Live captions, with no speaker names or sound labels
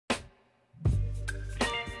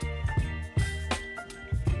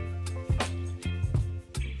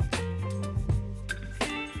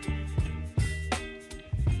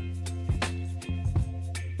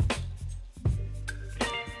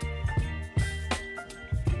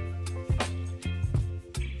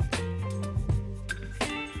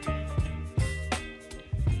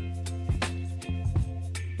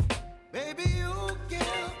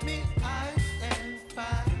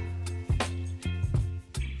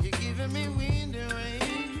You're giving me wind and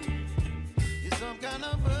rain. You're some kind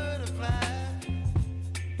of butterfly.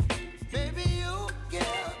 Baby, you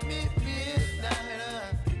give me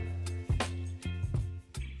midnight.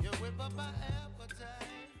 You whip up my appetite.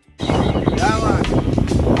 Yeah, man.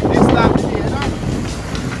 This time today, you know?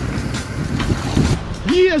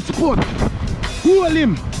 Yes, spot. Hold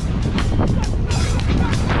him.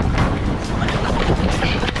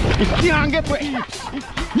 He can't get to eat.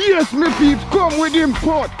 Yes, me peeps, come with him,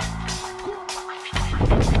 pot.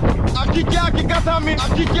 Akikaki got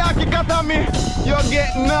on me. You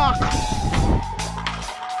get knocked.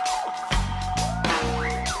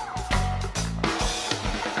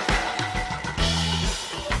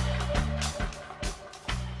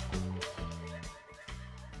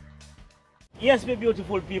 Yes, my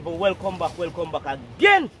beautiful people, welcome back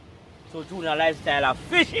again to Junior Lifestyle of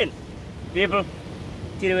Fishing. People,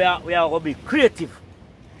 today we are going to be creative.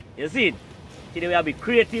 You see it? Today we are going to be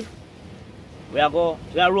creative. We are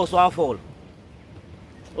roast one fowl.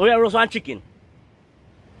 We are roast one chicken.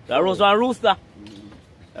 We are roast one rooster.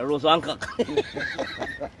 We are roast one cock.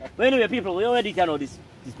 But anyway, people, we already know this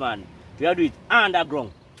man. We are doing it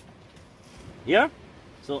underground. Yeah?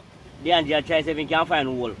 So, the engineer tries if he can find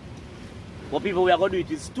a hole. But people, we are going to do it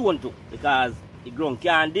with stone too, because the ground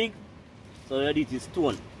can't dig, so we are doing it with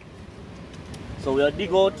stone. So we are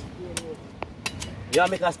dig out, we are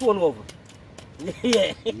make a stone oven.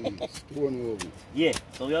 Yeah. Stone oven. Yeah,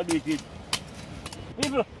 so we are doing it with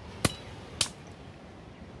people.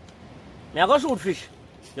 Me I go shoot fish.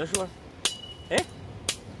 You sure? Eh?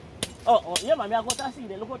 Oh, yeah man, me I go to see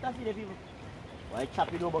them. Look out to see the people. Why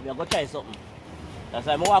chop it over, me I go try something. That's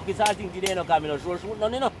why I walk with something today, no, because I don't shoot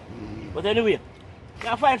none, you know. But anyway,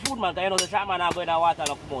 I find food, man, because you know the shark man are going to water and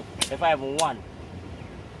come out if I even want.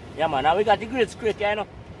 Yeah, man, now we got the great scrape, you know.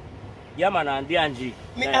 Yeah, man, and DNG.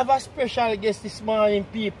 Me have a special guest this morning,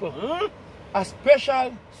 people. A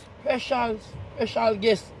special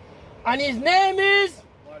guest. And his name is...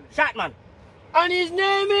 Sharkman. And his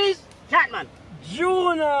name is... Sharkman.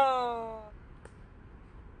 Junior.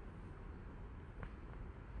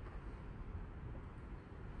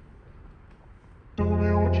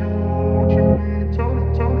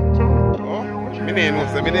 Me name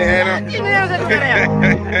was me there,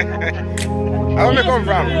 How me come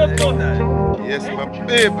from? Yes, my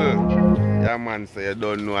people. Yeah, man, so you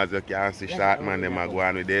don't know as you can see short man, them a go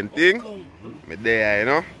on with them thing. Me there, you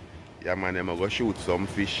know. Yeah, man, them a go shoot some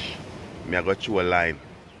fish. Me a go chew a line.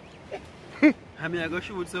 And me a go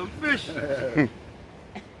shoot some fish.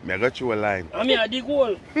 Me a go chew a line. And me a dig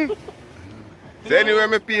hole. So anyway,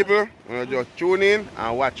 my people, you just tune in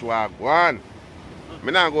and watch what go on.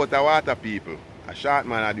 Me not go to water, people. A short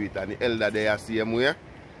man I do it, and the elder they are same way.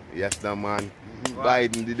 Yes, the man.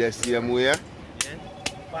 Biden did the same way.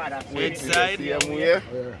 Yeah. Which side? Same way.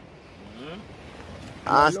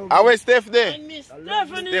 How is Steph there? And Miss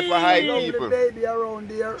Stephanie. Steph for hide people. Baby around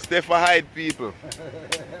there. Steph for hide people.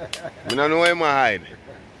 I don't know him hide.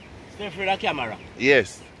 Stay for the camera.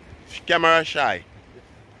 Yes. Camera shy.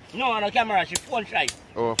 No, on the camera, she phone shy.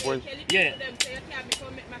 Oh, phone. Yeah.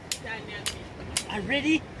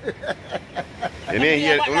 Already? You didn't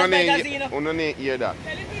hear that. You didn't hear that.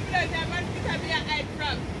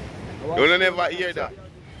 You never hear that.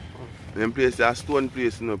 Them place are stone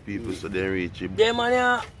place, no people, so they reach it. Them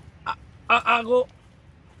man I go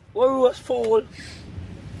roast fowl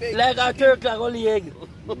like a turkey like only egg.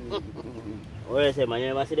 What you say, man? You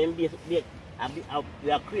never see them bake.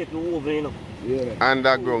 We are creating oven, you know. Yeah.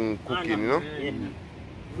 Underground cooking, you know. Yeah.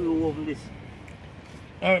 We oven this.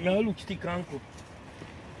 Alright, now look stick and cook.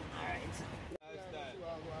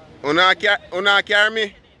 Una carry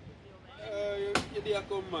me? You there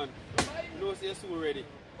come, man. You know, say soon ready.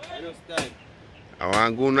 I know it's time. I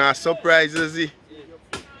want to go now surprises. Yeah.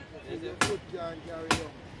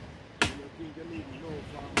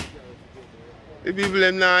 The people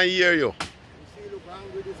them not hear you.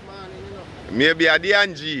 Maybe a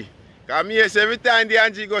DNG. Because me say every time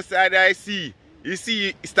DNG go side I see, you see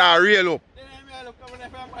it start rail up.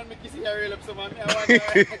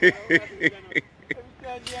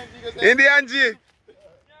 In DNG.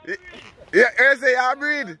 Yeah, you say you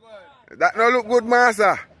breed. That no look good,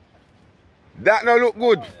 master. That no look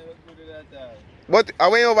good. But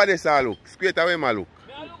away over there, sir, look. Straight away, my look.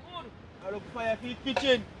 I look good. I look fire for the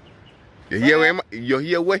kitchen. You hear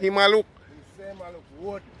where him a look?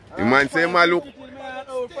 The man say him a look.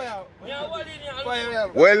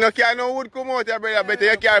 Well, no can no wood come out, brother. Better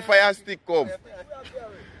you carry fire stick come.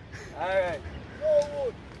 Alright.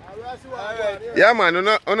 Yeah, man, you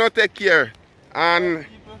no take care. And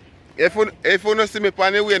if you no see me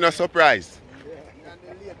on the way, no surprise.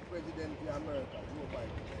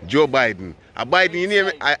 Joe Biden. A Biden, you name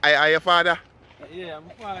it? I your father? Yeah, I'm a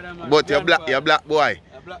father, man. But you're black boy. A black boy,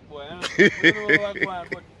 huh? You know what I'm going,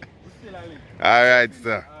 but we still a live. Alright,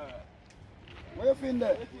 sir. Where you fin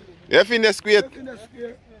there? You fin the square? In the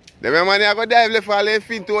square. The man I go dive left all the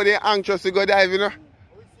fin to the anxious to go dive, you know?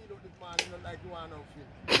 We see this man, he don't like you want no fin.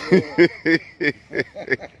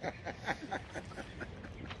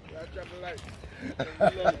 That's trouble life.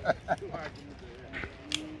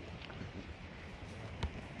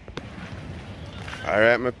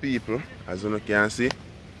 Alright, my people, as you can see,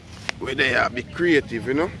 we there be creative,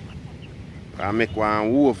 you know. I make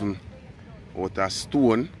one woven out of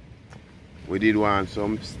stone. We did want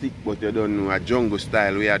some stick, but you don't know a jungle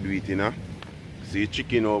style we are do it, you know. See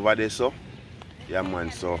chicken over there, so. Yeah,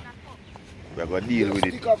 man, so we're going to deal with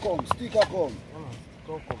it. Sticker come.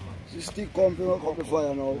 See stick come, people come to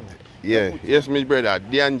fire now. Yeah, yes, my brother.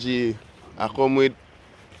 DNG, I come with.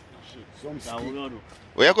 Some stick.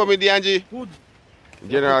 Where you come with DNG? Good.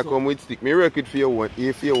 General come with stick. Me work it for you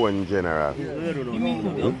one general.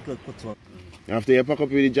 After you pack up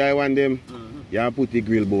with the dry one them, you have put the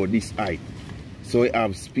grill board this height. So you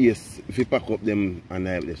have space if you pack up them and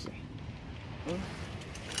I have this.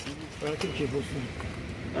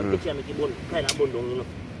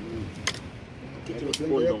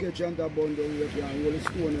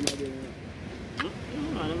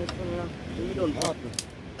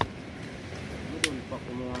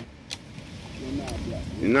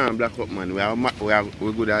 You know, black up man,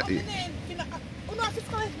 we good at it.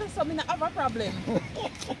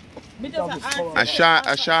 A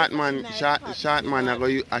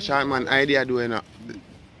short man idea doing it.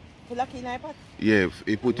 Yeah,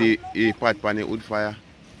 he put a pot on the wood fire.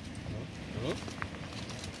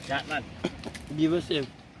 Shot man. Be yourself.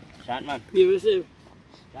 Shot man. Be yourself.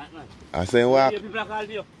 Shot man. I say what? People are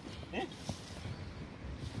calling you.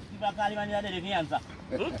 People are calling you and you're the answer.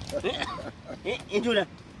 Intruder.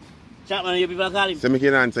 Shot man, you people are calling. So you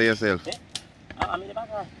can answer yourself. I'm in the back.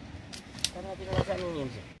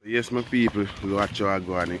 Yes, my people, watch how I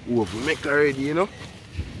go on the oven. Make it ready, you know.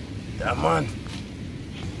 Yeah, man.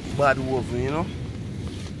 Bad oven, you know.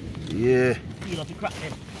 Yeah.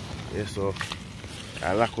 Yes, so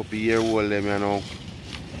I lock up the ear hole them, you know.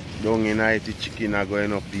 Down in the chicken are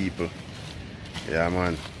going up, people. Yeah,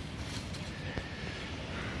 man.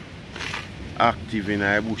 Active in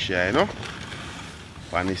the bush, you know.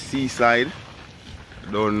 On the seaside,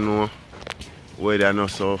 don't know whether not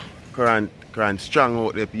so current strong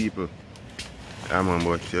out there, people. Yeah, man,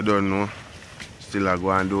 but you don't know. Still I go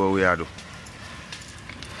and do what we are do.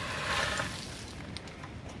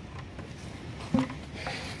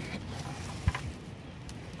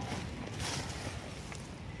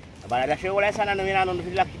 But I show what I said, and I don't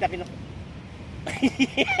feel like it, you know.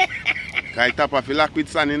 Can you tap off your lock with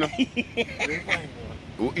sand, you know?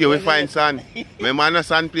 You will find sand. My man a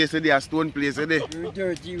sand place there, a stone place there. You're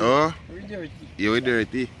dirty. Oh? You're dirty. You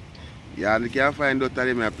dirty. You hardly can find out of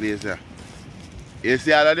them a place there. You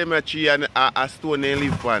see all of them a tree and a stone they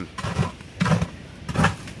live on.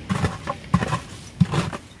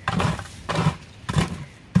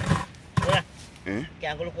 Yeah. Eh?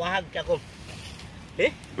 Can't go look what I have, can't come.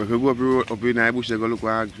 Eh? We can go up in the bush and go look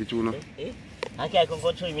what I have for you, no? Eh? I can't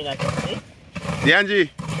go through me now. Eh? DNG,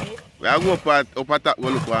 we are go up at top go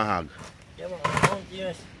look what I have. Yeah, man.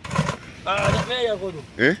 Yes. That way you go do.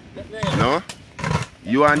 Eh? That way. No?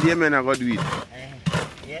 You and the men are going to do it.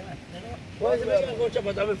 Yeah, man. Why is it go chop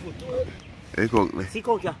at my foot? Hey, cook. See,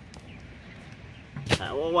 coach, yeah.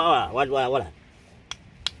 What?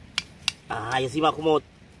 You see what come out?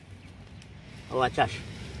 Oh, trash.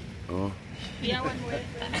 Oh. Yeah, one way.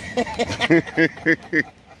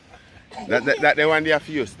 that the one they are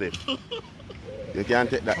for you, Steph. You can't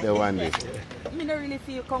take that the one day. I don't really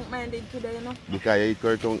feel conk-minded today, you know. Because you eat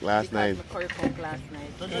curry conk last night. Because I curry conk last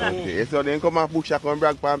night. Okay, so then come and push and come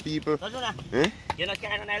brag for people. Eh? You're not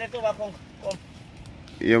carrying on the leftover, come.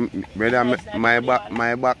 You, brother,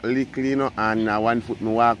 my back lick, you know, and 1 foot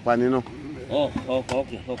me walk pan, you know. Oh,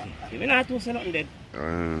 okay. You not to say nothing then.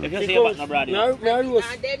 If you say Because about my brother. Nice,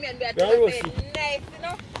 you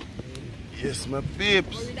know. Yes, my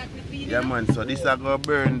peeps. Yeah, man, so this is going to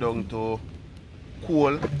burn down to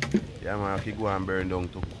coal. Yeah, man, I can go and burn down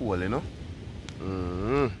to coal, you know.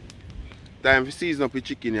 Time for season up the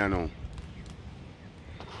chicken, you know.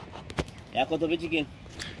 Yeah, cut up the chicken.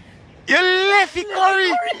 You left it,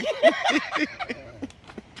 curry!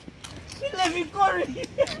 She left me curry.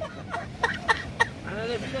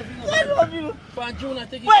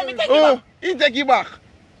 Oh, he take it back.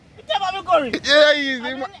 You take my curry. Yeah, easy.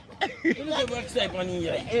 You look at backside on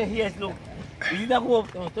here. Yes, look. Is it a come?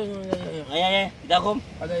 Yeah. It a come?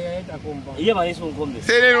 Yeah, man, this one come this.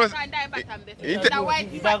 Say then was. Can't die bottom this. It- The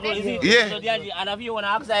white Is that good? Is it? Yeah. So and if you want to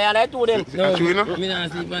ask I like to them. No, Actually, no? me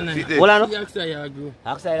not sleep on Sit that. there. Hold on. See Aksai I go.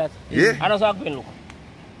 Ask I that. Yeah. I don't say Akpen look.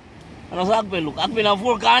 I don't say Akpen look. Akpen a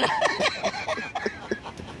full can.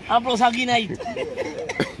 And plus again night.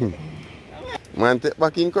 Man, take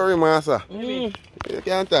back in curry, master. Mm. You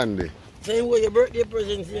can't stand it. Same way your birthday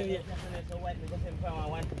present same here.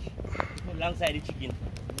 Alongside the chicken.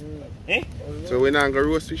 Eh? So we not gonna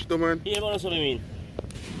roast fish too, man? Yeah, but that's what I mean.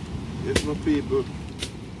 Yes, my people.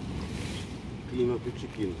 Clean up the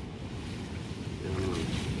chicken. Yeah, man.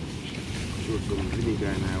 Throw some vinegar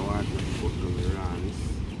in the water, put on the rans.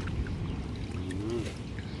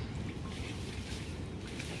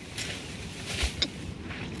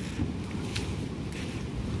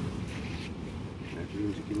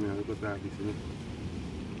 Clean chicken, I got that this, you know.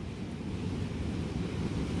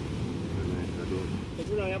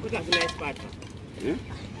 You put that in a nice part. Yeah?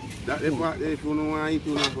 That the part there, if you don't want to eat,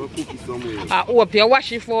 you have to cook it somewhere. I hope you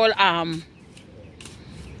wash it for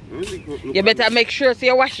you better make sure so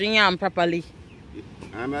you're washing your arm properly.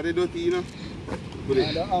 I'm at the dirty, you know. Put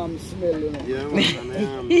it. The arm smell, you know. Yeah, man, and I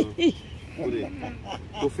am. Put it.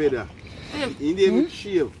 Go feather. In there with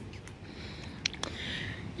shave.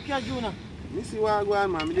 You can't do now. Me see what I go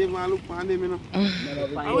on, man. Me didn't want to look for them, you know.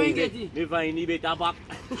 How you get it? Me find the better back.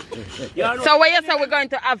 So what you say we're going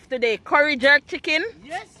to have today? Curry jerk chicken?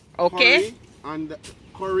 Yes. Okay. Curry and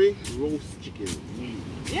curry roast chicken.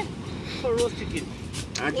 Yeah. For roast chicken.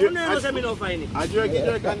 I Oh, jerk, no, no, me not find it. I jerk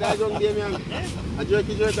and I don't give me. I jerk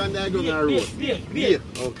and I don't roast. Beer.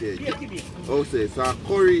 Okay. Beer. Oh, say so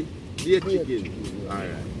curry baked chicken. Alright.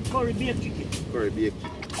 Curry beer chicken. Curry baked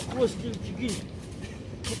chicken. Roasted chicken.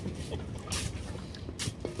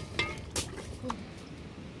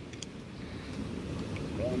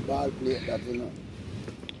 One ball plate that, you know.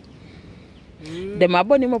 Them a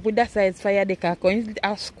burn him up with that size fire they can come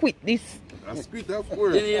and squid this. I spit, of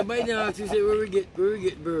course. Then you buy the ask you say where we get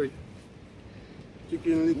bird.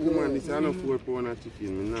 Chicken little man, this is not 4 pound of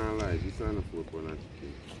chicken. Me not lie, this is not 4 pound of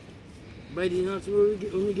chicken. Buy the ask where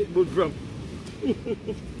we get bird from.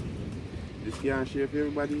 This can't share for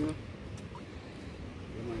everybody, you know.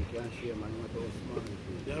 Man can't share, man. What else, man?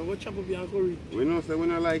 Yeah, what chop up your curry? We know say we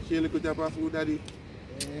don't like share little chop of food, daddy.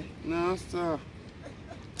 No, sir.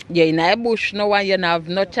 Yeah, in a bush no one you don't have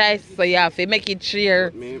no choice, so you have to make it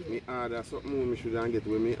share. Me order something more, me shouldn't get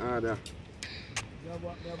with me order.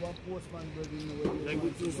 Like we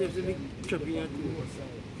think safe to be chopping your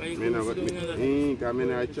too. Me not got me, because me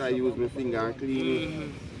not try use my finger and clean it.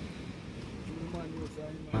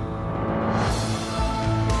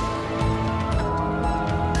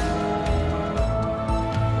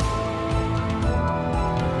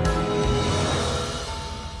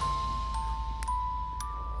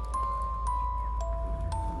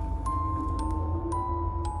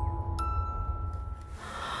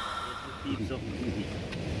 So,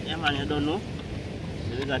 yeah man, you don't know.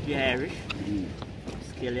 So we got the Irish,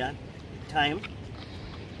 scallion, thyme,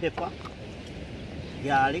 pepper,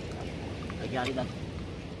 garlic. The garlic that.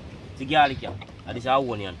 The garlic yeah. And this is our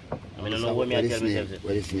onion. I mean, I don't know what me I tell myself.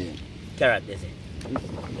 What is name? Carrot, they say.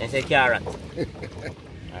 They say carrot.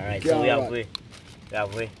 Alright, so we have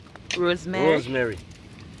Rosemary. rosemary.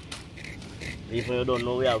 If you don't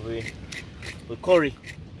know, we have curry.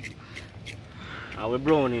 And we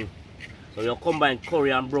browning. So you combine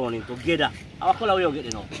curry and browning together. How color will you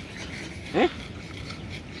get now? Eh?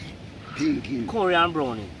 Pink. Curry and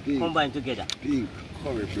browning Pink. combined together. Pink.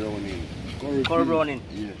 Curry browning. Curry pink. browning.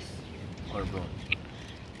 Yes. Curry browning.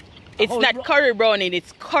 It's not curry browning,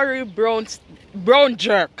 it's curry brown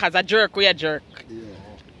jerk, cause a jerk we a jerk. Yeah.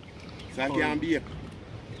 So I can bake.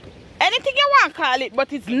 Anything you want call it,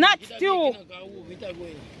 but it's not stew.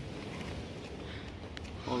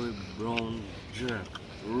 Curry brown jerk.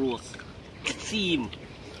 Roast. Steam.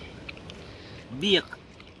 Bake.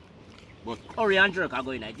 But curry and jerk are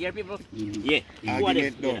going out here, people. Yeah. Two of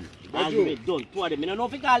them. done. Argument done. Two of them. I don't know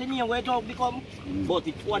if you call it name where it all become, but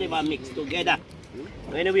it's two of them are mixed together.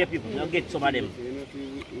 Anyway, people, now get some of them.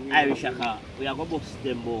 Irish Shaka. We are going to bust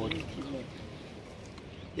them both.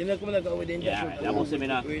 They not come like that with them. Yeah, right. That bust them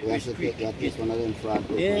in a. We have to take that piece one of them front.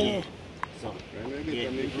 Yeah. So, yeah.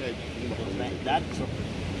 Just like that. So,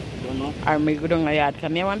 don't know. Or me go down a yard,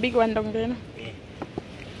 come here one big one down there. No? Yeah.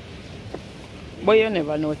 But you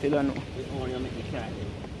never know till you know. We only make the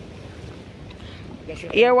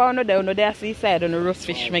carrot. Here one no there, no there seaside on the roast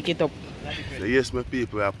fish make it up. So yes, my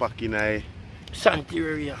people, we are packing a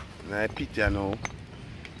Sanctuary. pit here now.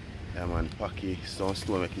 Yeah man, pack some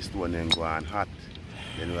stone, make the stone then go on hot.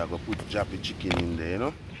 Then we are going to put drop the chicken in there, you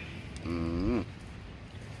know. The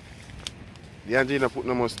Angelina put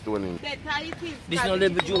no more stone in. Better it is. This no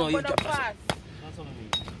level Juno, you the can fast.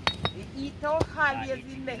 You eat out always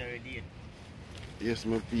in there. Yes,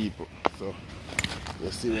 my people. So,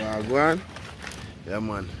 you see where I go on? Yeah,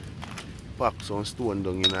 man. Pack some stone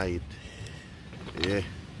down in it. Yeah.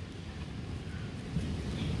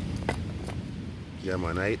 Yeah,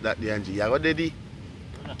 man. I eat that, the Angie. You got daddy?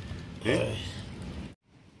 Yeah.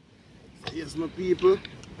 So, yes, my people.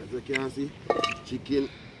 As you can see, chicken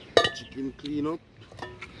clean up.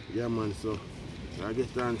 Yeah, man. So I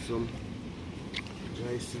get on some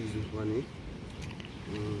dry season funny.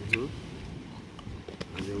 And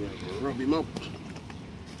then we have to rub him up.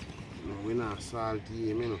 No, we're not salty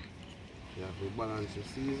him, you know. You have to balance the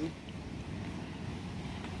season.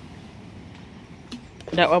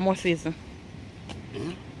 That one more season.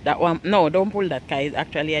 Hmm? That one, no, don't pull that guy.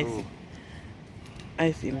 Actually,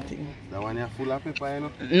 I see him thing. That one is full of pepper, you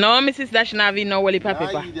know? No, Mrs. Dash not having no whole heap of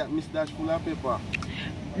pepper. I eat that Miss Dash full of pepper.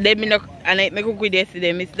 They me no, and I cook with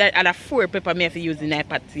yesterday. Miss Dash and a 4 pepper me have to use in that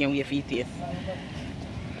pot same way for it taste.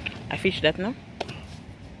 I fish that now.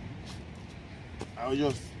 I was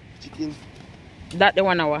just chicken. That the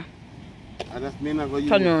 1 hour. And that's me not going to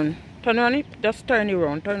Turn on. Turn on it. Just turn it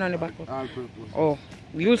around. Turn on the back. all purpose. Oh,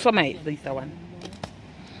 use some of it, this one.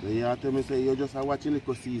 You have to tell me say you just watch a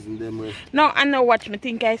little season them way. No, I know watch me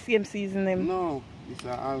think I see him season them. No, it's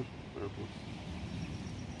all purpose.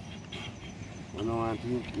 We don't want to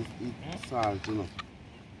eat salt, you know.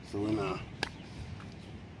 So we not.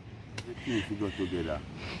 The things we go together.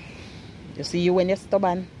 You see you when you're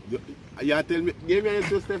stubborn. You tell me, give me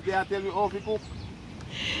two steps there, tell me how to cook.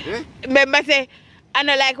 Eh? Remember say, I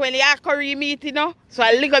know like when you have curry meat, you know, so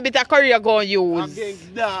a little bit of curry you're going to use.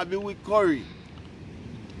 Against Derby with curry.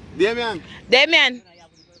 Damian. Damian.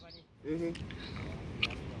 You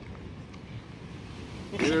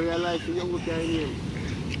realize you don't look at him.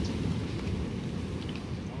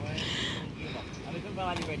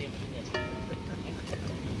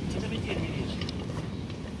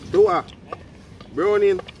 Do what?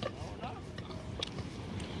 Browning.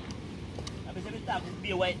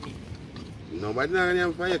 Nobody not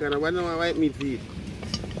going to fire because nobody don't want white meat for it.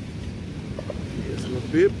 Yes, my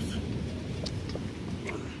pips.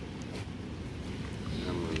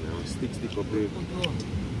 Stick up here.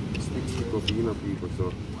 Stick up, you know, people,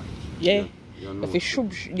 so. Yeah. You know. If you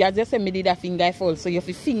should, you just say me did a finger fall, so if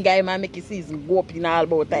you finger him and make his season go up in all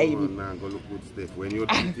about time. No, go look good stuff. When you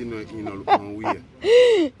do it, you know, look one way.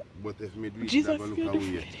 But if me do it, Jesus, go look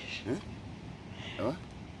away. Eh? Huh?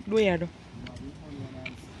 Where though?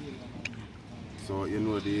 So, you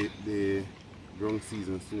know, the wrong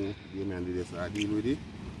season soon, the man did this, I deal with it.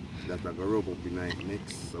 That I go rub up in night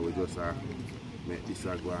next, so we just make this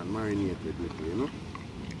go and marinate it with it, you know.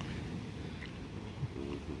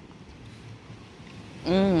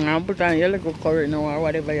 I'll put on your little curry now or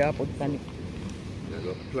whatever you put on it. I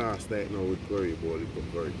got plaster it now with curry, bowl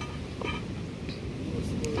of curry.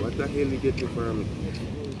 What the hell you get me from me?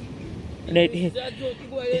 Is that joke you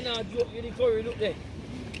go in and joke with the curry? Look there.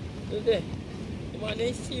 Look there. The man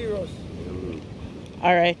is serious.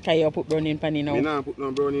 Alright, can you put browning panny now? Me not put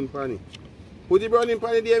no browning panny. Put the browning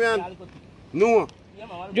panny there, man. No.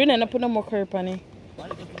 Junior, no put no more curry panny.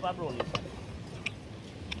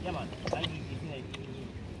 Yeah, man.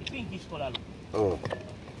 Pinkish color. Oh.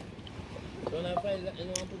 Don't I find that you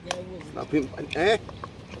want to put in a Slap him. Eh?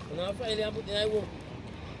 Don't I find that put in a room?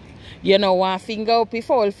 You know, one finger up if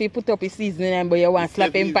all if you put up his seasoning, but you want to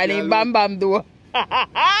slap him panny, bam bam do.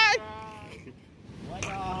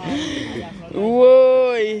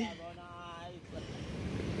 Whoa.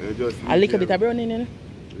 A little bit of browning, you know?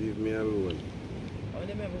 Leave me alone.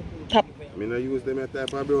 Tap. I don't use them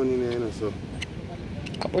type of browning, you know, so.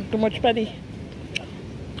 I put too much paddy.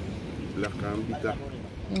 Black and bitter.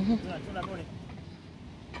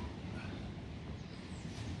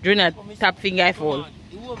 Junior, tap finger I fall.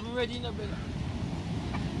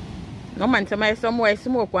 No man, some more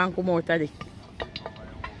smoke one come out of it.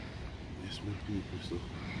 Yes, my people, so.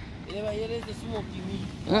 You never hear the smoky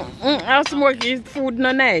meat. How smoke is food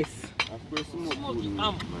no nice. Of course, smoky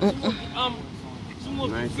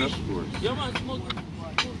smoky nice, fish. of course. Yeah, man, smoky.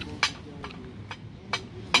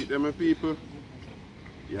 Eat them, my people.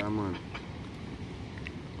 Yeah, man.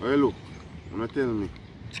 Hey, look. Wanna tell me?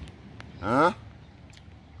 Huh?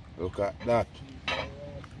 Look at that.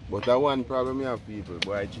 But that one problem you have, people.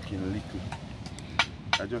 Boy, chicken little.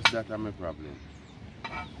 I just that is my problem.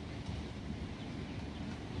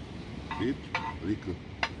 See? Little.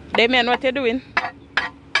 Damian, what you doing?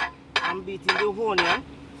 I'm beating the onion.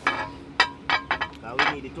 Because we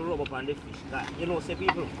need it to rub up on the fish. You know, say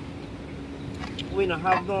people. we don't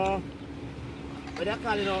have no, what they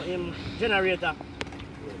call it now, generator.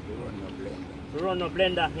 To run no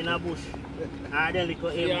blender in a bush. I then lick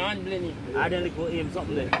him. Yeah, hand blending. I then lick him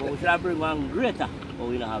something there. But we should have bring one grater. But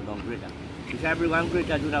we don't have no grater. We should have bring one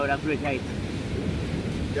grater to do that with a great height.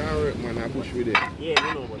 Can't work, man, I push with it. Yeah, you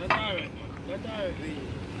know, but. That's alright, man. That's alright.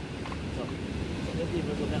 So the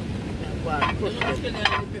people do that. You don't spend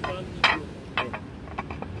any paper on people.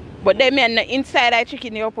 But they mean inside that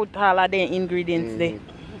chicken you put all of the ingredients there.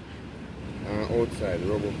 Outside,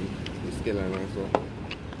 rub up the skeleton and so.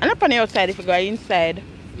 And up on the outside if you go inside.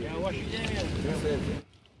 Yeah, wash it there.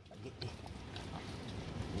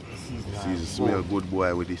 Season smell good,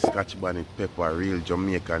 boy, with the scotch bonnet pepper, real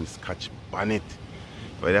Jamaican scotch bonnet.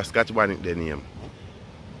 But the scotch bonnet the name.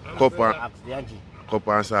 Cup and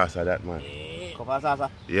salsa, that man. Cup and salsa?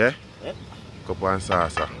 Yeah? Yep. Cup and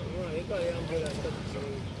salsa.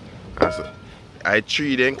 And so, I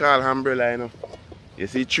three them call umbrella, you know. You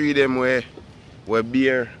see three them where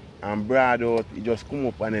beer and broad out, it just come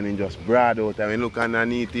up and then it just broad out. And when you look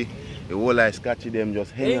underneath it, the whole like scotchy them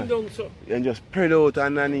just hang down, so. and just spread out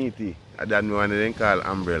underneath it. And that's one they call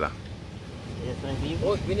umbrella. Yes, thank you.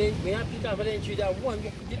 Oh, we have to have an entry that one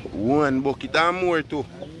bucket. One bucket and more too.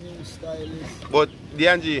 But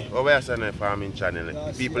DNG, over here on the farming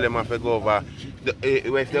channel, people them have to go over.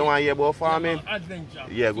 If they want to hear about farming, Adventure.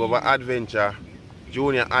 yeah, go over Adventure,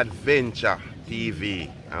 Junior Adventure TV.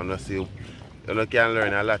 And you can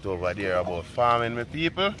learn a lot over there about farming, my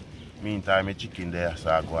people. Meantime, my chicken there,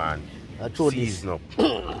 so I go and season up.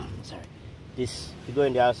 Sorry. This, you go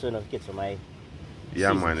in there also and get some my.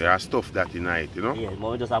 Yeah, man, there are stuff that tonight, you know. Yeah,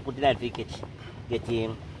 but we just have put it out for catch. Get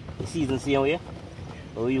him the season same way.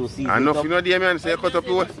 So we use season. Enough, you know, there, man, say cut up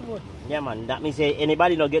your. Yeah, man, that means say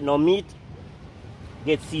anybody not get no meat,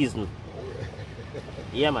 get season.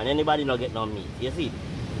 Yeah, man, anybody not get no meat. You see?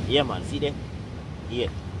 Yeah, man, see there? Yeah.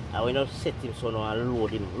 I will not set him so now and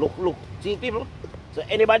load him. Look, see people? So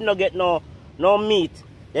anybody not get no meat,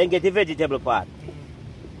 then get the vegetable part.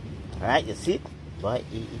 Alright, you see? Boy,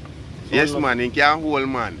 Yes, man, you can't hold,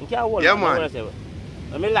 man. you can't hold. Yeah, man.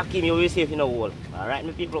 When I lock him, you will be safe in the hole. Alright,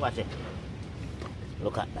 my people, watch it.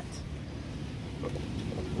 Look at that.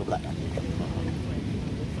 Look at that.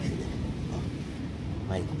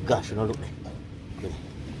 My gosh, you know, look. Good.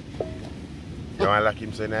 You want to lock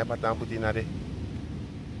him so in a pot and put in there?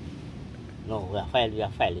 No, we are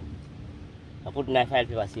filing. I put in that file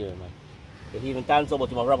paper here, man. If he even turns so, but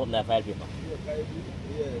you must wrap up in that file paper.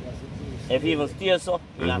 If he even steals so,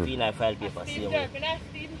 you have to in that file paper. See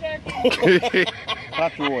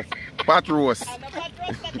Pot roast.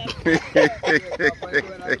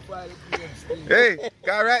 Hey,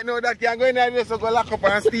 cause right now that can go in there so go lock up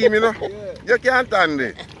and steam, you know. You can't stand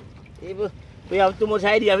it. We have too much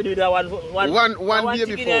idea to do that one day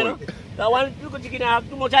chicken, before. you know? That one little chicken have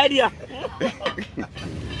too much idea.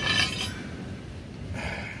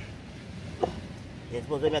 You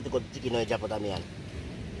suppose we have to go to chicken or chop out of me.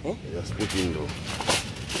 Eh? Just put in though.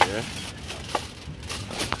 Yeah.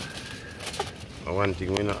 And one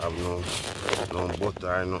thing we don't have no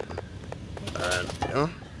butter or nothing. You know?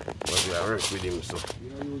 But we are work with him so.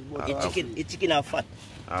 The chicken are fat.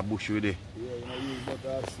 I bush with it. Yeah, you know, use butter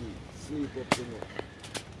or sleep up to me.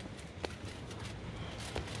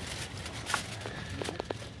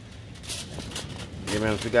 Yeah,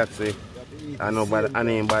 man, forgot to say. I know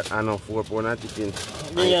 4 pound of chicken.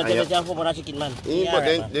 Yeah, tell me 4 pound of chicken, man. Yeah, but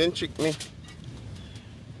right, then trick me.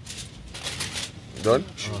 Done?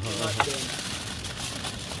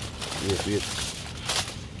 Wait.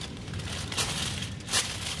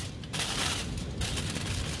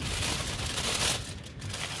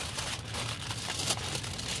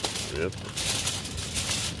 Yep.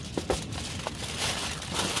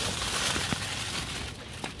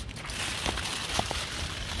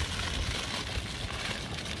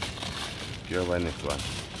 Go by next one.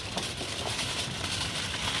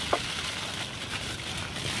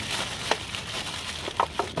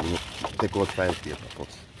 Take out file paper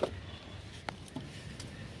first.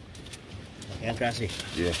 Yeah, Crashy.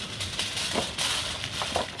 Yeah.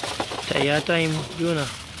 Take your time, Juna.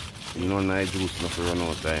 You know, no juice not to run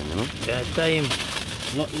out of time, you know? Your time.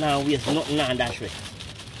 Not now, waste, not now, dash way.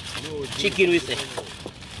 Chicken, we say.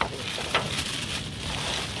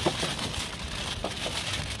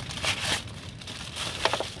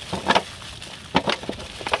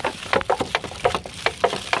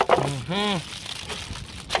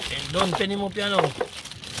 Don't penny mo piano.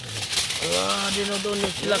 Di na doon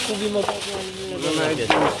sila kubi mo. You know, juice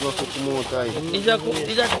not to come out of time. Isa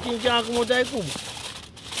chicken siya mo tayo kub.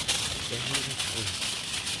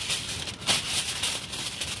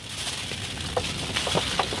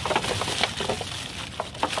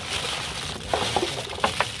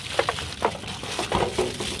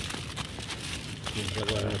 One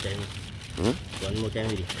more time. One more time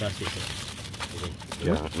with the cross it.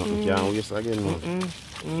 Yeah, nothing can waste again, man.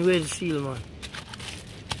 Where's the seal, man?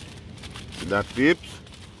 See that, peeps?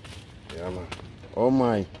 Yeah, man. Oh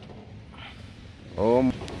my.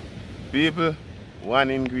 Oh, people, one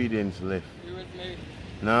ingredient left.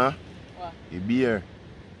 Nah? What? The beer.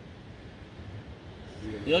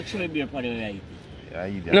 You actually beer party when I eat it. Yeah, I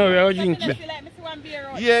eat that. No, we are drinking.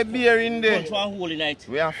 Yeah, beer in there. Punch one hole in it.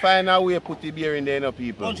 We are find a way to put the beer in there, no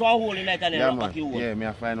people. Punch one hole in it and then Yeah, rock man. back you hole. Yeah, me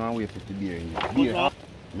I find one way to put the beer in there. Punch Beer. one.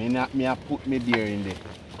 Me I put my beer in there.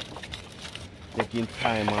 Taking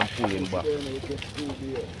time and pulling back.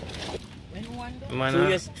 Man, Two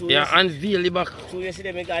years. yeah, unveil the back. 2 years ago,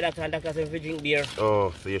 I got a doctor said if you drink beer.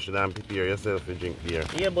 Oh, so you should prepare yourself to drink beer.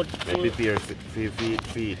 Yeah, but Me prepare feed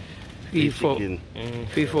chicken.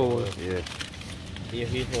 Feed forward. Yeah. yeah,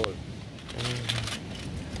 feed forward.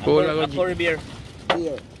 Cold A like curry beer.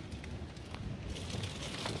 Beer.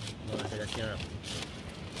 No, I said that's enough.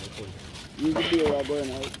 Use the beer we're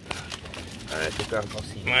going out. Alright, take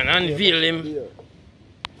off. Man, unveil him. Beer.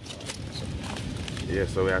 Yeah,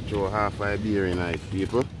 so we are throw half a beer in it,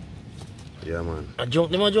 people. Yeah, man. I junk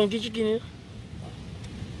them a junky chicken, yeah?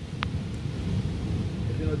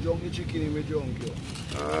 If you don't drunk the chicken, you may drunk you.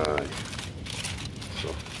 Alright. So.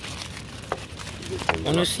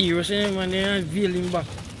 I'm not serious, man. They unveil him back.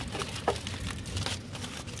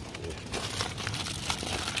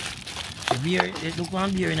 The beer, they look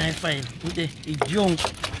one beer in I find. Look there, it's junk.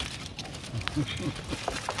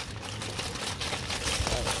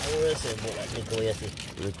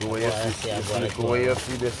 Look where you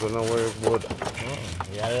see this, so don't worry about it.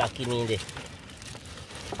 You're lucky me in there.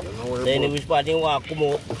 Don't worry Then about which part you walk come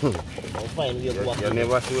out. I'll find where you walk. You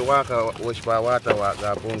never see walker which part water walk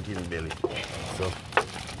got pumpkin belly. So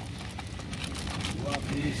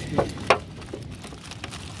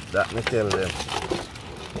that me tell them.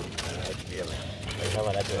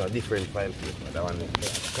 Different file paper, that one.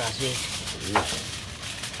 Crossing. Yeah.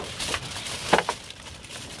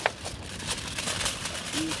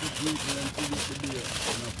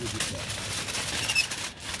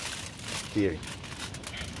 Here.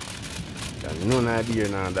 There's none of beer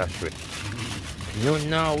now that way. No,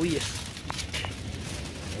 no, waste.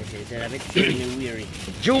 They said I'm telling me weary.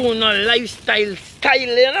 Juna lifestyle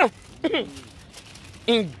style, you know?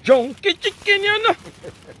 In junky chicken, you know?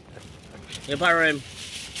 You borrow him.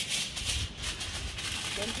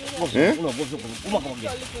 Eh? Come on.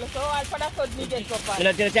 So hard for that food me get so far. You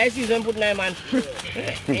know, tell the Chinese season put nine man.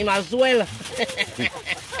 Him as well.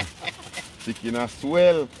 Chicken as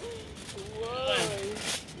swell.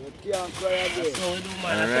 You can't cry again. That's how we do,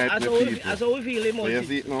 man. Alright, That's the how we- people. that's how we feel him. So you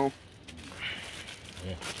see it now?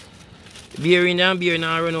 Beer in there and beer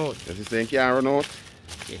now run out. You see saying can't run out?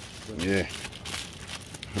 Yeah.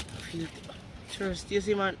 Trust you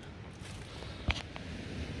see, man.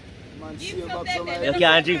 Man, see you back some You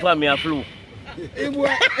can't drink from me a flu. You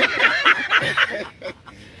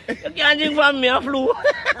can't drink from me a flu.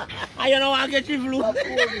 And you know I get you flu.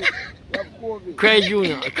 COVID. Cry,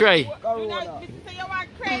 Juna, cry. Corona.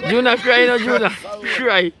 Juna, cry, no, Juna.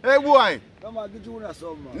 Cry. Hey boy! Come on, get Juna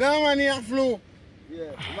some, man. No man, you flu.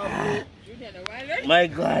 Yeah, man, My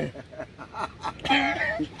God.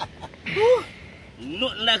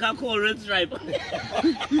 Nothing like a cold red stripe.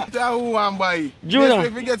 Tell who I'm by. Juna.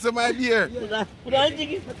 If you get some of beer. Put on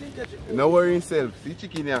chicken. No worry himself. See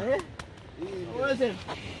chicken here. What is it?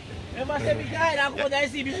 Remember say me guy that go there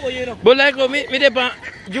see before you know. But like, me depend,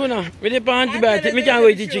 Juna, me depend antibiotic. Me can't go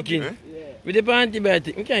eat the chicken. Eh? Me depend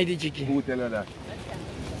antibiotic. Me can't eat the chicken. Who tell you that?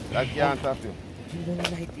 That can't stop you.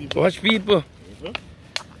 Watch people.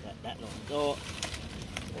 That no. So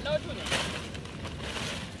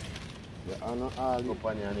The honor all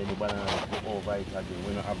company and the banana go over it again.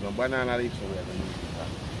 We don't have no banana leaf, so we are going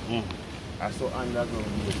to use it. I saw underground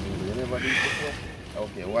video. You never did it before?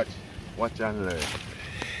 Okay, watch and learn.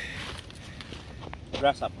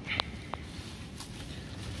 grass up.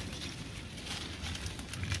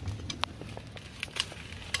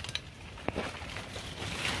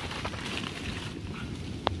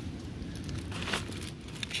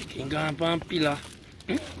 Chicken gone pan pillar.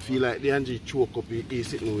 Feel like the Angie choke up, he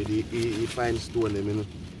sitting with the fine stone them, you know.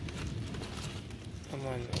 Come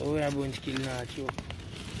on, we are going to kill now, too.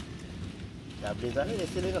 That blaze on it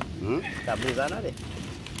still, you know. That blaze on it.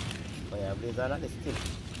 Oh yeah, blaze on it still.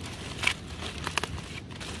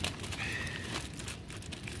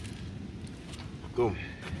 Come,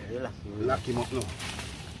 Relax. lock him up now.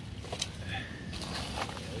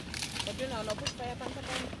 But you know, no put fire pan top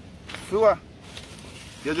on. Sure.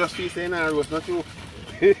 You just feel saying I roast, not you.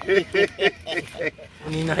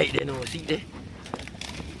 Only night, they know, see there.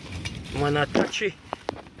 Man a touchy.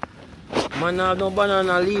 Man have no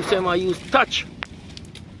banana leaf, so I use touch.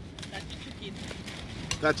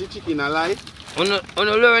 Touchy chicken alive. On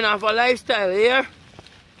learn of a lifestyle here.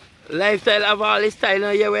 Lifestyle of all this style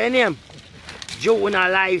now here, what name? Jonah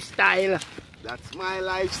lifestyle. That's my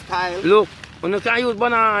lifestyle. Look, you can use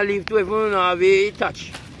banana leaf too if you don't have a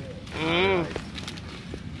touch. Right.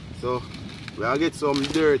 So, we'll get some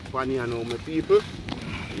dirt on here now, my people.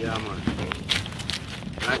 Yeah, man.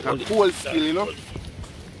 Like a cold skill, you know.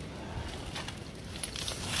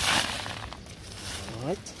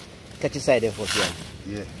 Alright. Catch your side there first,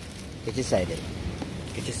 yeah. Yeah. Catch your side there.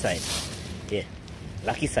 Catch your side. Yeah.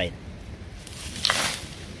 Lucky side.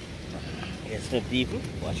 Yes, my people.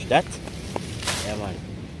 Watch that. Yeah, man.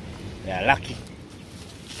 We are lucky.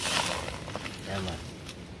 Yeah, man.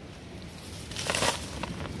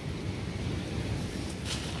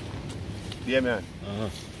 Yeah, man.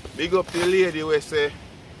 Big up the lady who say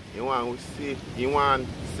you want to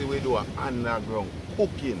see we do a underground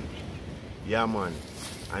cooking. Yeah, man.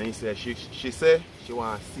 And he said she say she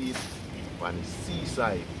want to see it on the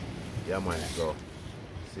seaside. Yeah, man. So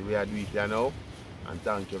see we are doing it here now. And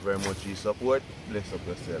thank you very much for your support. Bless up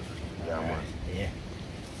yourself. Yeah, man. Yeah.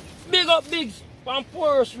 Big up Bigs from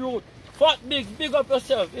Forest Road. Fat Bigs, big up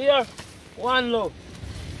yourself. Here, one love.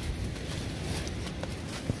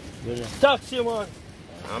 Taxi man.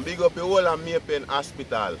 And big up the whole of Maypen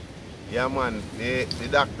Hospital. Yeah, man. The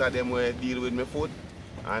doctor them will deal with my foot.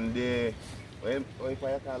 And they when if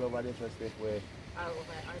I call over the first step where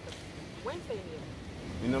Wednesday name.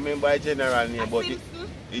 you know remember the general name, but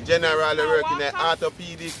the general work in the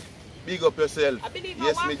orthopedic. Big up yourself. I believe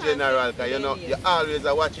Yes, me general, because you know you always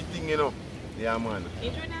a watch it thing, you know. Yeah, man.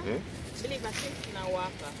 You believe a Simpson and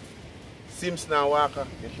Walker. Simpson and Walker,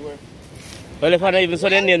 you sure? Well, if I don't even say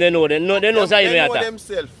their name, they know. They know They know that.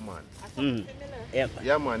 themselves, man. Yep.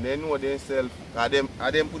 Yeah, man, they know themselves. Them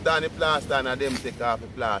put on the plaster and them take off the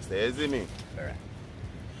plaster, you see me? Alright.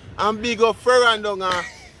 And big up Ferran down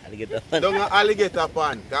Alligator. alligator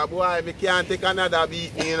pan. Because boy, me can't take another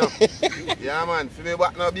beating, you know. Yeah, man, for me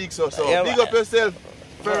back no big so. Yeah, big up yourself,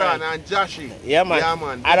 Ferran and Joshy. Yeah, man. Yeah,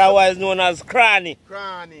 man. Otherwise known as Cranny.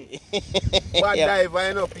 Cranny. Bad Yeah. diver,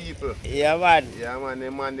 you know, people. Yeah, man. Yeah, man,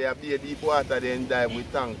 them man, they be a deep water, then dive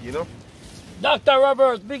with tank, you know. Dr.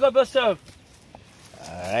 Roberts, big up yourself.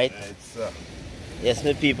 Alright. Right, Yes,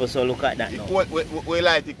 my people, so look at that now. We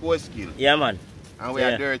like the cold skill. Yeah, man. And we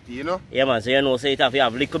are dirty, you know. Yeah, man. So you know, say it have you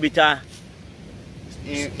have little bit of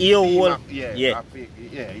Ear hole. Yeah. Yeah.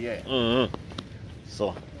 Yeah.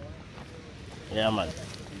 So, yeah, man.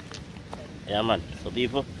 Yeah, man. So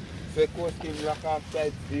people. So cold skill lock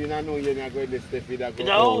outside, you don't know you're not going to step it out. Get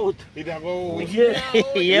out. It go out. Yeah,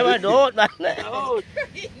 yeah, man. Don't, man. Out.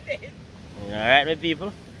 Alright, my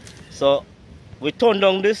people. So we turn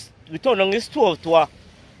down this stove to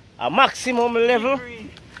a maximum level.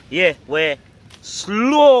 Yeah, where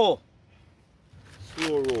slow.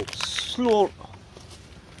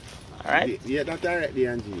 Alright? Yeah, that's alright,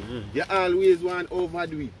 Angie. You always want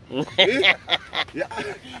overdo it. Yeah.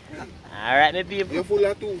 Alright, my people. You're full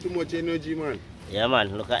of too much energy, man. Yeah,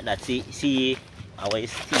 man. Look at that. See our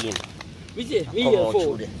steam. Me say, me Come here, on fall.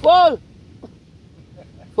 through there. Fall!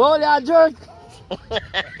 Fall, you jerk!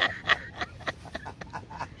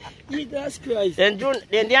 Jesus Christ. Then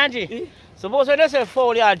the Angie. Suppose when they say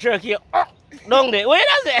foul, you jerk you down there. Where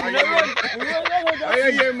does it?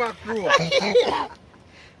 I hear my crew.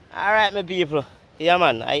 Alright, my people. Yeah,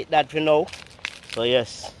 man. I eat that for now. So,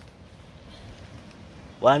 yes.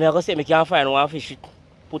 What I'm going to say, I can't find one fish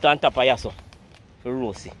put on top of yaso for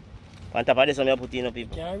roasting. On top of this one, I put in,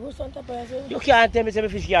 people. Can I roast on top of yourself? You can't tell me say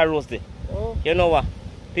fish can roast it. Oh. You know what?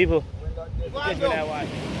 People. Go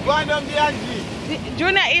on down the Angie.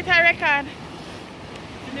 Junior eat a record.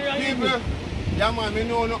 People, yeah man, we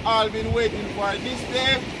know all been waiting for this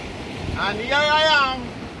day. And here I am,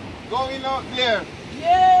 going out there.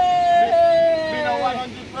 Yeah! Me know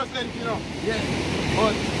 100%, you know. Yes.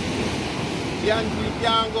 But the Angie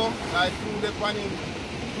can go like through the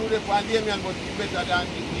pandemic, but it's better than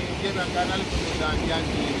the Damian can a little bit than the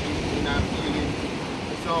Angie in a feeling.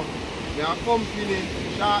 So, we are company,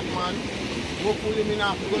 short man. Hopefully, we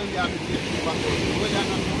not go in there and take it back. The weather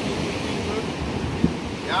not so good with people.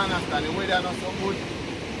 You understand? The weather not so good.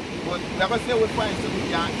 But we are going to say we find something we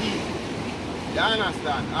can eat. You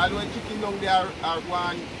understand? Although chicken down there are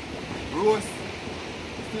one roast,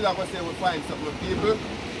 still I'm going to say we find something with people.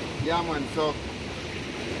 Yeah, man. So,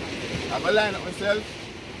 I'm going to line up myself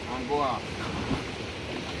and go off.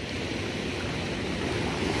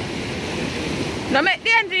 No make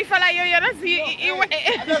the Angie follow you, you don't see I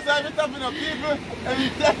just have it up in the people every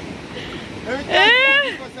time. Every Eh? time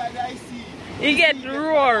you go outside, I see. He get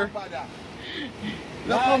roar.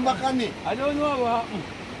 Now come back on me. I don't know what happened.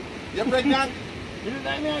 You're pregnant? You look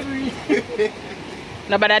like me, I agree.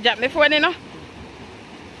 Nobody drop me phone, you know?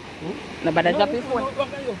 Nobody drop me phone.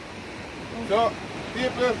 So,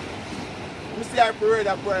 people, you see I pray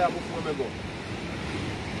that prayer before me go.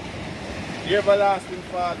 Dear everlasting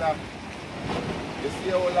Father, you see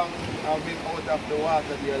how long I've been out of the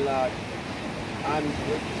water, dear Lord. And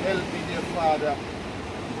help me, dear Father,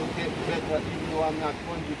 to get better even though I'm not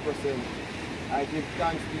 100%. I give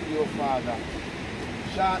thanks to you, Father.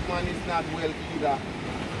 Sharkman is not well either.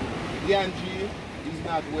 DNG is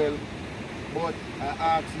not well. But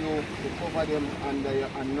I ask you to cover them under your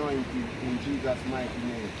anointing in Jesus' mighty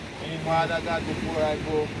name. Father God, before I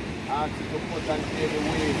go, I ask you to put and clear the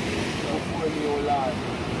way before me, O Lord.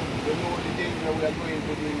 You know the danger we are going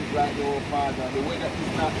through right now, Father. The weather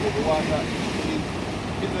is not good. The water is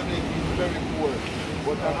very poor.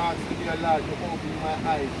 But I'm asking dear Lord to open my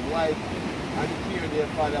eyes wide and clear, dear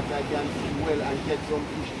Father, that I can see well and catch some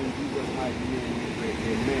fish in Jesus' mighty name. We pray.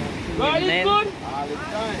 Amen. God is good. All the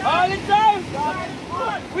time. All the time.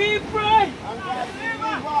 We pray. And God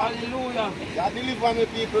deliver. Hallelujah. God deliver me,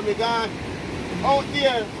 people, me gone out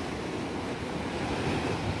there.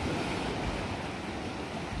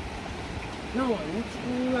 No, what's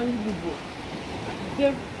wrong with you, bro?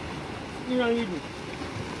 What's wrong with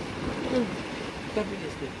you? Stop it,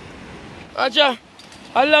 this thing. Acha,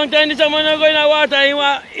 a long time this man go in the water,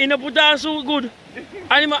 he no put on so good.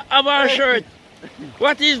 And he have a shirt.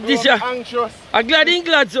 What is this? I'm anxious. I'm glad he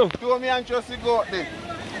glad so. Too me anxious to go out there.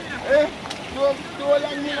 Eh? Too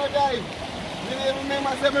long me no die. You never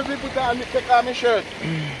remember 7 people take off my shirt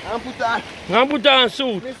and put on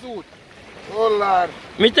suit. my suit. Oh Lord.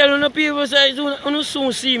 Me tell you people say you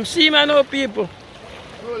soon see him. See him and no people.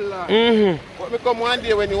 Oh Lord. But me come one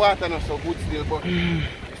day when the water not so good still, but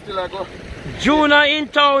still I go. Junior in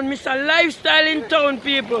town, Mr. Lifestyle in town,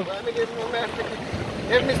 people. But me give me my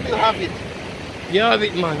if me still have it. You have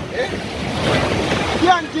it, man. Eh?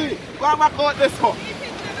 Yankee, go back out this one.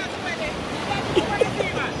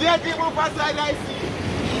 Yankee, move aside, I see.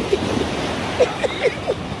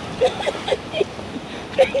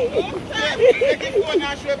 Take the phone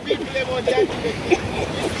and show people about Yankee.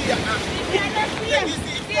 You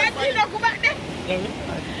see Yankee, go back there.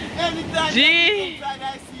 Anytime Gee. outside, I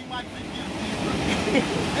see man people.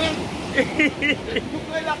 You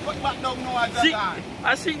play that cut back down now as Sick. a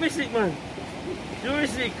I sick, me sick, man. You me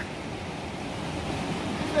sick.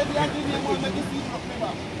 You said Yankee name will make you see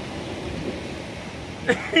up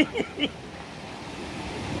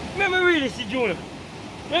Let me really see Jonah.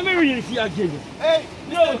 Let me really see again. Hey,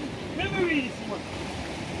 No, let me really see, man.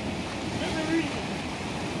 Let me really see.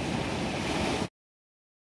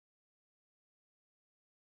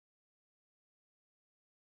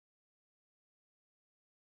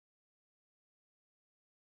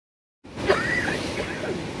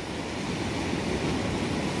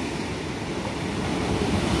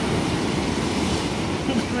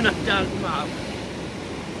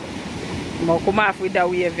 Mau come off with that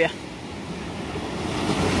wave here.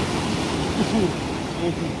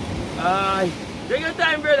 Aye. Take your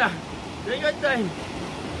time, brother. Take your time.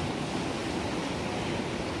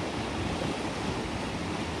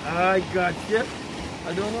 I got you.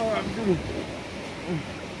 I don't know what I'm doing.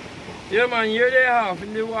 Yeah, man, here they are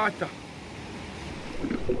in the water.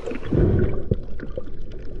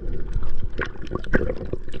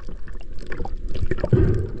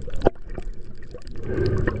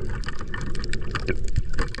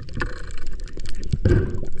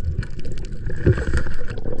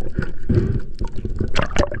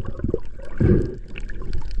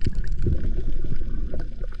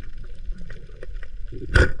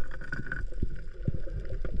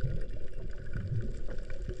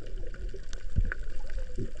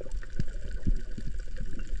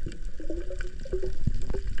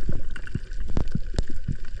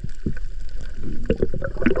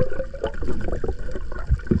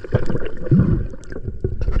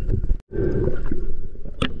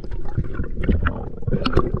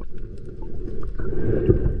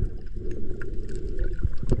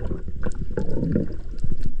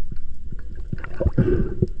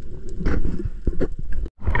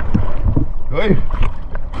 Hey,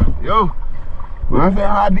 yo, man, say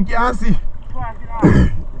hard you can't see.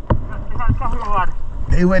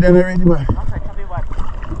 They were done already, man.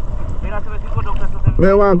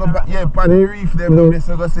 We want to go back, yeah, pan the reef them down there,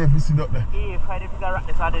 so go see if you see up there.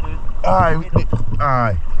 Aye,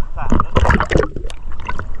 aye.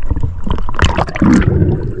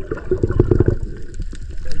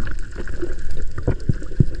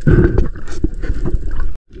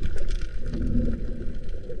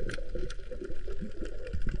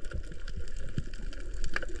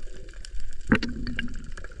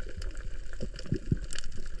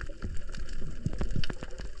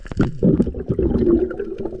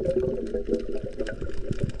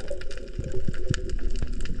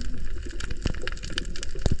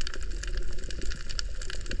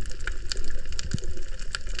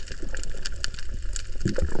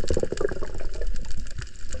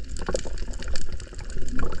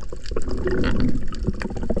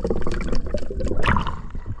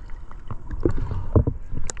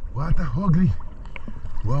 Water ugly.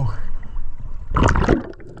 Wow.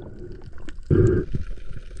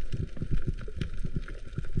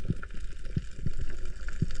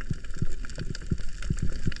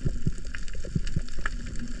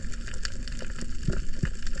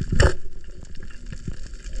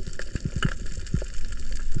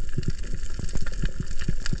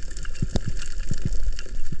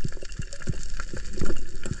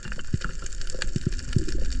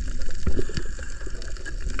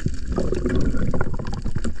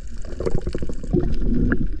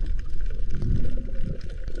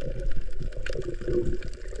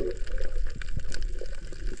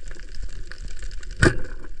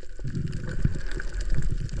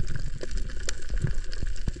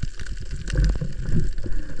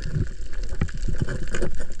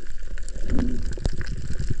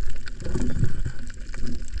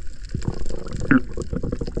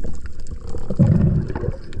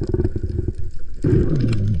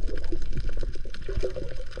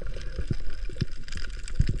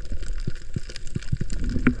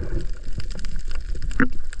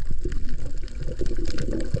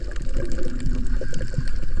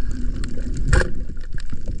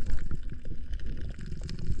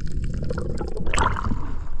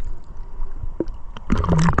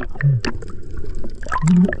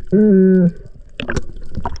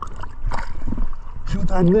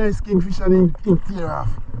 Shoot a nice kingfisher in tear off.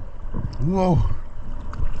 Whoa.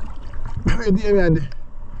 Right there, man.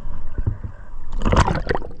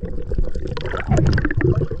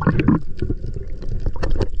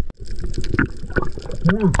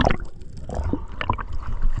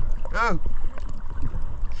 Yo.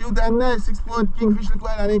 Shoot a nice 6-pound kingfish look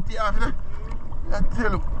while and tear off, you know? I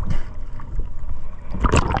tell you.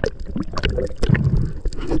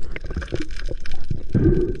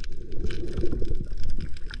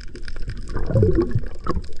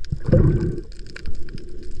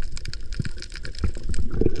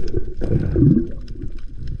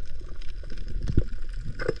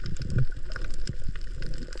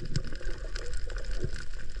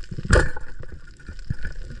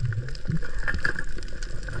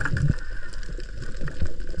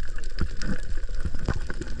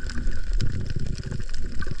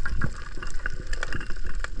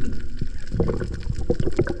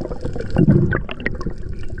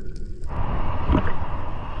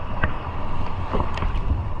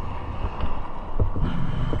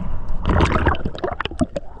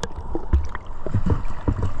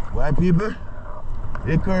 Why people?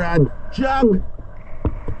 Ekor and Chang.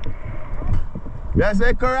 Yes,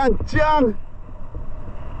 Ekor and Chang.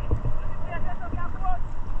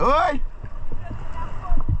 Oi!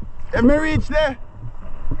 If me reach there,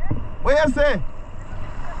 what you say?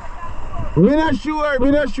 Me not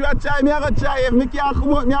sure, try, me I go try. If me can't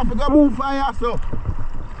come out, me have to go move for you, so.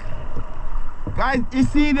 Guys, you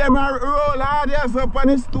see them roll hard there, so up on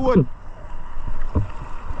the stone.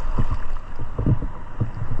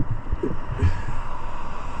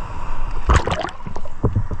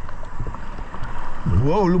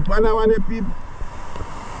 Whoa, look at that one, people.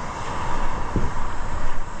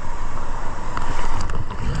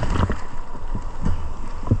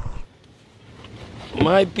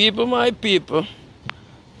 My people.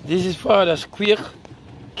 This is Father's quick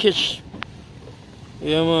catch.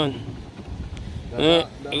 Yeah, man.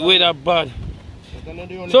 With a bad.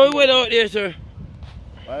 So, wait out there, sir.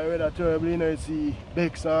 I weather terribly, you know, see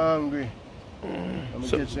Bex are hungry. I'm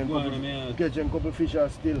catching a couple fish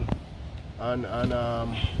still. And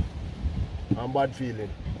bad feeling.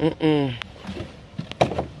 Yeah,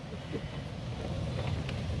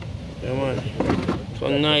 man. So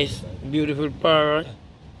nice, beautiful parrot.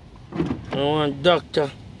 I want doctor.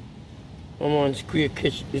 I want square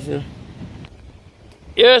catch this.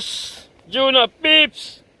 Yes, Jonah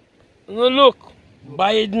peeps. Now look,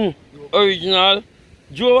 Biden original.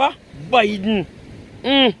 Joa Biden.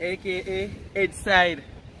 AKA Edside.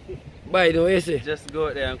 Biden, what you say? Just go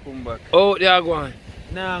out there and come back. Oh, they are going.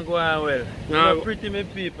 Nah, go on well. Nah, no pretty me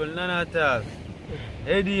people, none at all.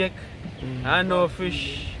 Headache, and no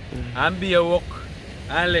fish, and beer walk,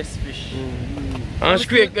 and less fish. And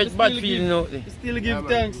straight get bad feeling out there. Still give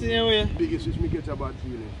thanks anyway. Biggest fish me get a bad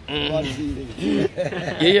feeling. Bad feeling.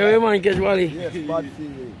 Yeah, man, catch Wally. Yes, bad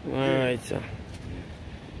feeling. Alright, sir.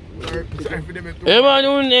 Sorry for them to Hey man,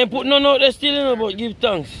 don't put none out there still, you know, but give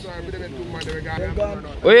thanks. Sorry for them 2 man, they were gone.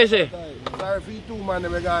 What you say? Sorry for you 2 man, they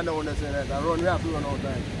were gone down there saying that. We have to run out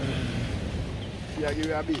time. See, I give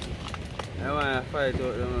you a beat. I want to fight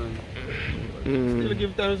out there, man. Still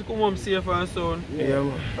give thanks to come home safe and sound. Yeah,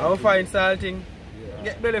 man. I will find salting.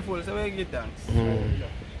 Get belly full, so we give thanks.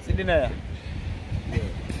 See dinner.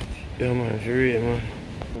 Yeah, man, for real, man.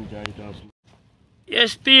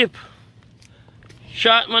 Yes, peep.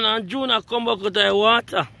 Sharkman and Juna come back with the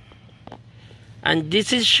water. And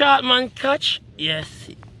this is Sharkman catch. Yes,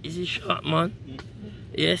 this is Sharkman.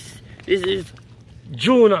 Yes, this is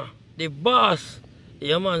Juna, the boss.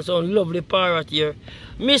 Yeah, man, some lovely parrot here.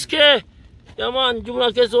 Miss K, yeah, man,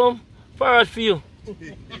 Juna get some parrot for you.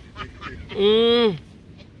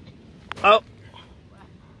 How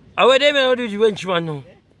are they going to do the wench, man, now?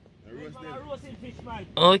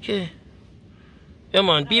 Okay. Yeah,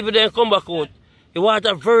 man, people then come back out. The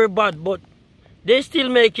water very bad, but they still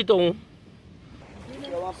make it home.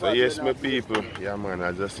 So yes, my people, yeah man,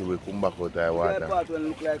 I just see we come back out of water. That part will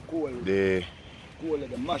look like coal. The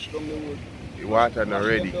mash down the wood. water not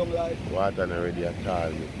ready. Water not ready at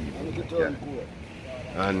all, my people.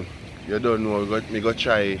 Yeah. And you don't know, me go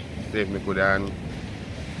try see if me could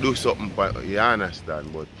do something for you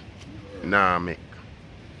understand, but nah make.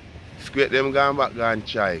 Scrape them gone back and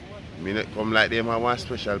try. Me not come like them have one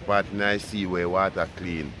special part in I see where water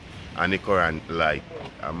clean and the current light.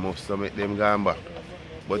 I must make them gone back.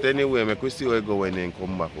 But anyway, I could see where go when they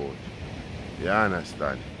come back out. You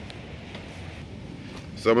understand?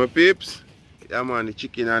 So my peeps, yeah man, the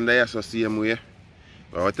chicken and the so same way.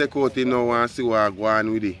 But I take out it now and see what I go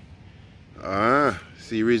on with it.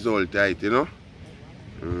 See result right, you know?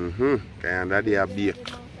 Kinda they are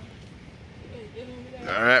bake.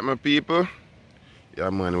 Alright my people. Yeah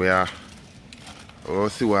man, we are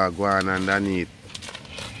see what I go on underneath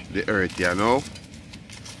the earth, you know?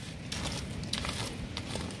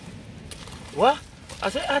 What? I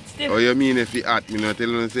say hot, Steve. Oh, you mean if it hot? Me not tell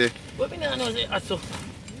you say. What me not know say hot so?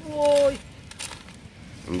 Boy.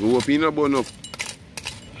 Go up in a bun up.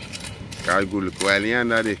 Cause go look while you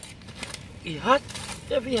under there. It hot?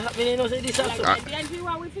 If it hot, me not know say this hot so.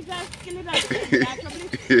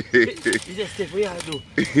 You just step where you do.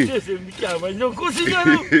 Just say me can't man, no go see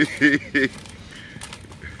you.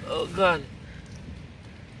 Oh God.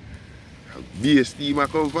 Be a steamer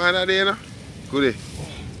come from under there, no? Good day.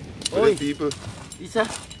 Oi, people. This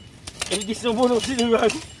is no bono sitting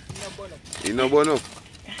right. It's no bono.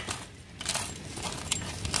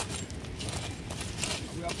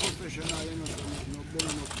 We are professional, you know, no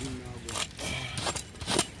bono thing now.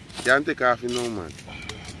 Can't take off no man.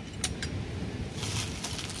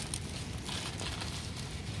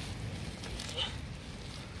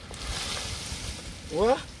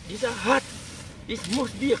 What? This is hot. This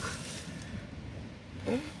must be.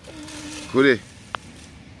 Good day.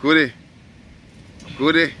 Goody,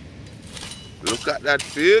 goody, look at that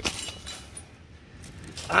pig.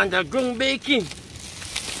 Underground baking.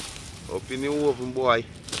 Up in the oven, boy.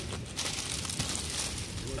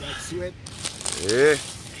 Oh, that's sweat. Yeah.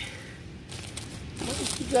 Oh,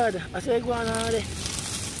 God, I say go on there.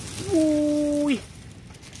 Ooh.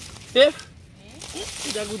 Steph?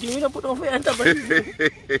 Is that good thing we don't put on fire on top of this?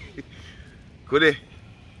 Goody.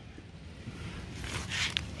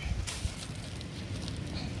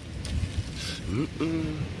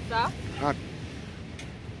 Sir? Hot.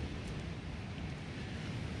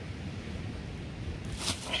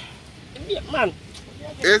 Man.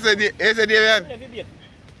 Is it man?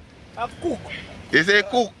 A cook. Is it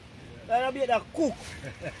cook? That'll be a cook.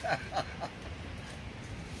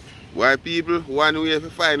 Why people one way to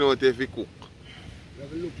find out if he cook? You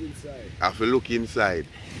have to look inside. Have to look inside.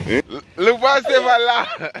 Look for several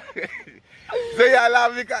laugh. So you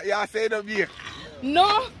laugh because you say no beer.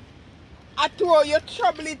 No. I told you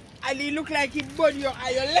trouble it and it look like it burn your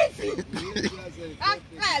eye, your left.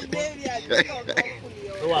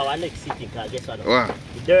 Wow, I like sitting car, guess what? Wow.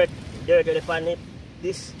 The dirt on the pan it,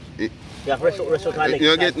 this. You have rest out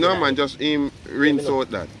You get no man, just rinse out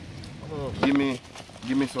that. Give me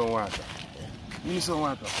some water. Give me some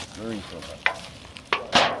water. Rinse out that.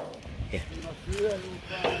 Yeah.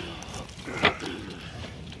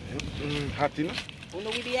 Hot enough? You know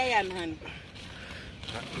with the iron hand.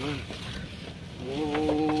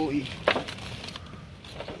 Oh, you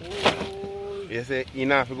say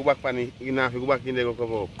enough to go back in there go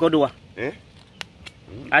cover up. Go do what? Eh?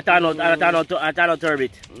 I turn out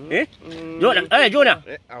turbid. Eh? Jonah, hey Jonah.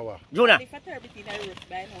 Jonah.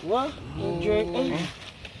 What? Drink.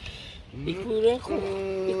 He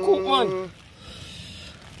cook man.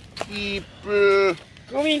 People.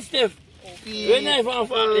 Come in, Steph. When I found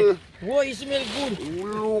family. Boy, you smell good.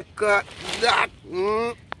 Look at that.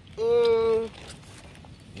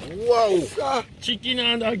 Wow. Chicken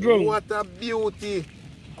underground. What a beauty.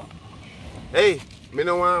 Hey, me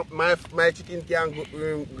no want my chicken can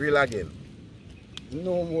grill again.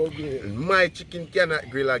 No more grill. My chicken cannot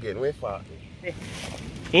grill again. Where far?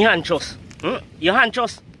 Your hand trust. Your hand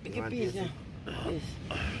trust. Take a piece now.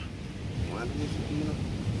 Want this, you know?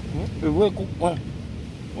 We will cook one.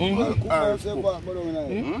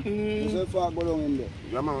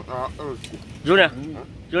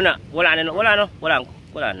 Junior, hold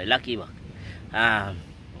on, lucky back.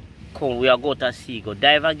 Come, we are go to sea, go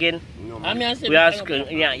dive again. No, We are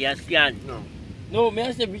scared. No, me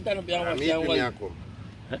I say Britain up here. Me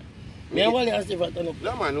I want to say Britain up.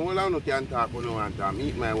 No man, no one can talk no one time.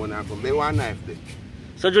 Eat my one and come. They want knife there.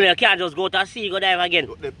 So Junior, you can't just go to sea, go dive again.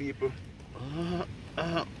 Look the people.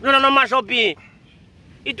 No, mash up here.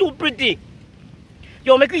 It's too pretty.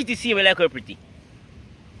 Yo, make it see me like her pretty.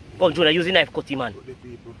 Come, Junior, use the knife, cut him, man. Look the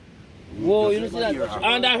people. Whoa, you see that?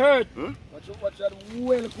 And that hurt. Watch that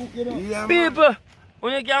well cooking. Yeah, People,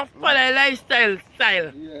 when you can follow lifestyle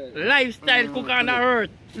lifestyle cook and that hurt.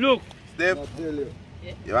 Look. Steph,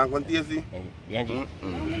 you want to taste it? Yeah.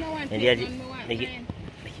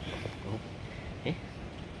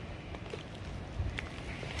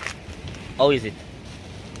 How is it?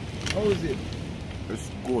 It's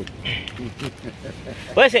good.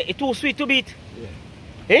 What I say? It's too sweet to beat.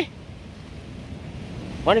 Yeah. Eh?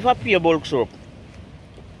 What if I pay a bulk syrup?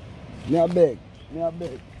 Me a beg.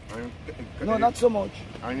 No, not so much.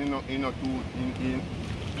 And you know too in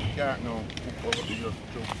can't now cook over the just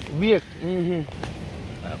Bake.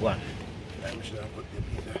 Go on. I'm sure I put the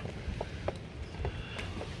pizza.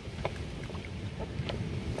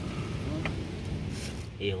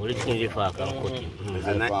 Yeah, what do you think the fork and cut him? It's a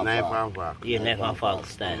knife and fork. Yeah, knife and fork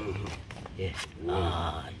style. Yeah.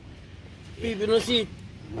 People don't see it.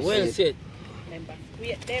 Well said.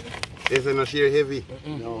 Is it not sheer heavy?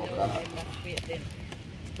 No.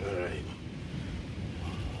 Alright.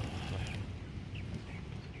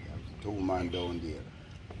 Two man down there.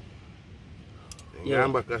 Yeah,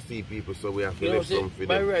 I'm back to see people, so we have to You know, leave some for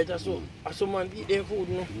by them. right, that's so man eat their food,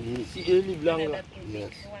 no? See, they live longer.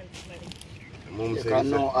 Yes. Mom You said can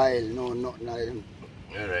so. no oil, no nothing.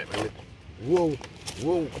 Alright, man. Whoa.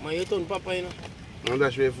 Man, you turn papa, you know? No,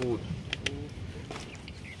 that's your food.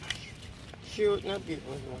 Sure, not big.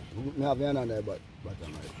 Me have another but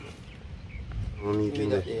I'm right. I'm eating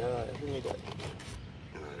that. Yeah, give me that.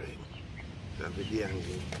 Alright. That's the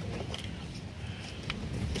angry.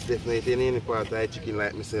 Definitely eating any part of chicken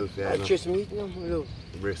like myself, yeah, I chest meat, no? Love.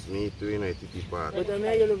 breast meat too, you know, titty part. But I mean,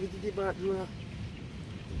 I love it, the part, you know?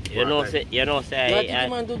 You know, say,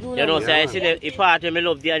 I see the part of me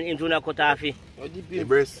love the and Junior cut off. The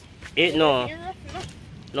breast? No,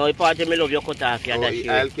 the part of me love your cut off. Oh, the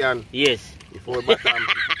oil can? Yes. Before bottom.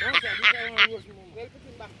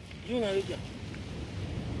 Junior, you can.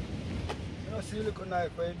 You see look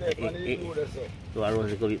knife for there, and you do that so. Do I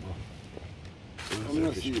roast a bit more?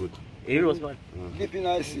 Good. You roast, man. Dipping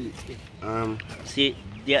I see. See,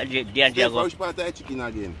 the Steph, which part of the chicken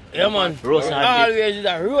again? Yeah, man. Roast and dip. Always do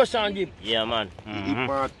that. Roast and dip. Yeah, man. The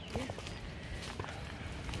part.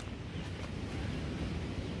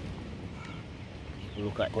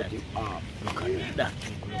 Look at that. Look at that.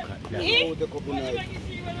 Oh, the couple knife.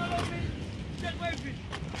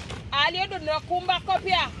 All you do now, come back up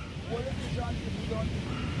here.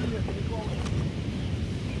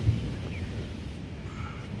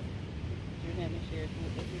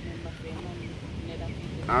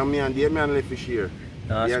 And me and the man left fish here.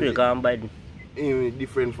 Spirit can bite.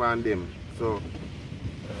 Different from them. So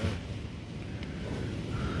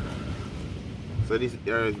this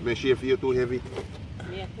my share for you too heavy.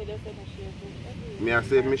 Me I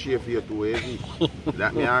say my share for you too heavy.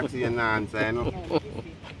 That me ask you an answer, you know.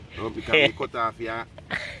 No, because me cut off here.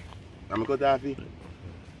 Can I cut off here?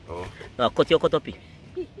 Oh. No, cut up.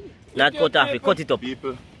 Not cut off, cut it up.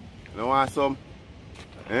 People, you want some?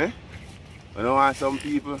 Eh? You want some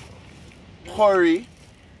people? Curry.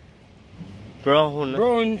 Brown.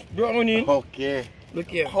 Brownie. Okay. Look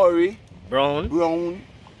here. Curry. Brown.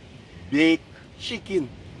 Baked chicken.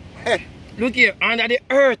 Hey. Look here, under the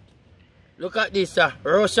earth. Look at this,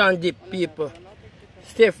 roast and dip, people.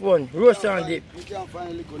 Step one, roast and dip. You can't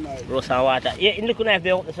find liquor knife. Roast and water. Yeah, in liquor knife,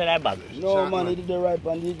 they want to sell that bag. No, Shot, man, he did the right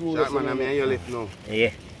and he do Shot man, I mean, you left now.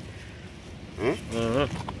 Yeah. Hmm?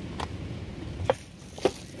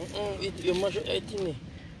 You must eat me.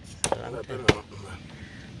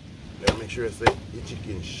 Let make sure I say the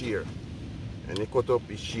chicken shear. And you cut up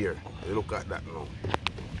the shear. You look at that now.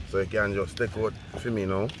 So you can just take out for me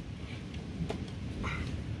now.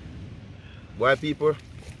 Boy people,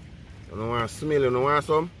 you don't want to smell, you don't want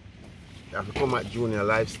some? You have to come at Junior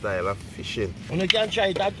lifestyle of fishing. You can try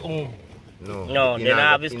it at home. No, they don't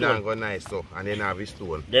have his stone. stone. It go nice so, and they don't have his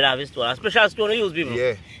stone. They don't have his stone. A special stone we use, people.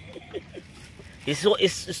 Yeah.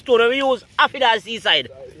 It's stone we use after that seaside.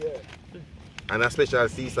 Yeah. And a special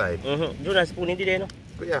seaside. Junior spoon in there, no?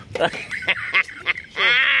 Yeah.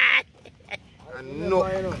 man, no.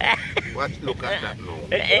 Watch, look at that now.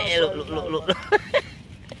 Look.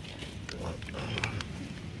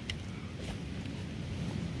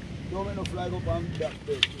 Don't make no flag up on that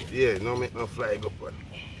bed. Yeah, no make no flag up on.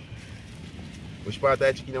 Which part of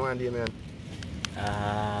the chicken you want there, man?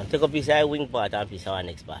 Take a piece of wing part and piece of our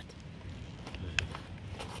next part.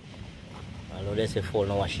 I know there's a full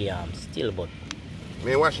no wash your arms still, but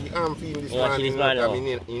Me wash the arm for him this morning.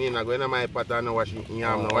 You need to go in my pot and wash your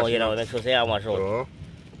arm. oh, you know, make sure say I wash out. So,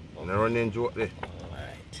 and run them joke there.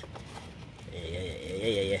 Alright.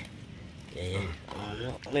 Yeah.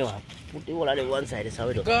 Me want put the whole of the one side, that's how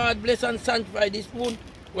we do. God bless and sanctify this food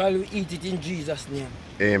while we eat it in Jesus' name.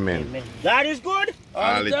 Amen. Amen. God is good.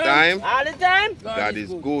 All the time. All the time. God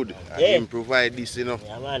is good. I Yeah. can provide this, you know.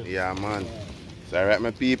 Yeah, man. Yeah, man. So, alright,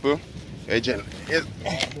 my people. Hey, Jen. Yes.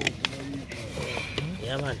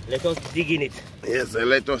 Yeah, man. Let us dig in it. Yes,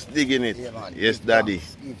 let us dig in it. Yeah, man. Yes, Give Daddy.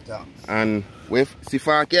 thanks. Give thanks. And with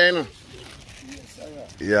Sifak, you know?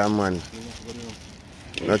 Yeah, man.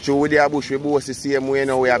 Not true with the bush, we both the same way, you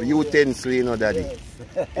know. We have utensils, you know, Daddy.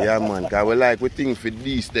 Yeah, man. Because we like we think for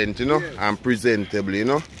decent, you know, and presentable, you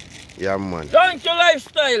know. Yeah, man. Thank you,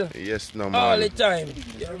 lifestyle. Yes, no, All man. the time.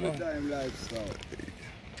 Every time lifestyle.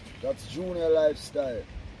 That's junior lifestyle.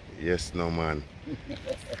 Yes, no, man.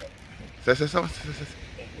 Say.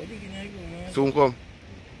 Soon come.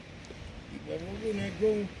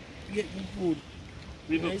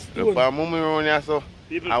 Look at mommy around here, so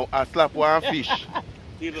I slap one fish.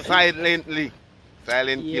 Silently.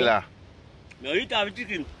 Silent killer. Now eat have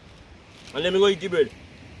chicken. And let me go eat the bread.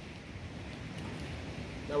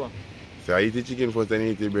 That one. So I eat the chicken first and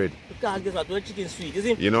eat the bread. Because guess what? The chicken sweet, you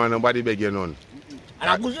see? You know nobody beg you none. And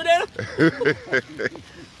I push you there.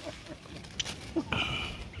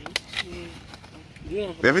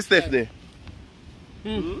 Where is Steph there?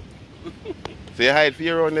 So you hide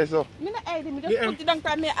fear around there, so? Me not hide him, just put it down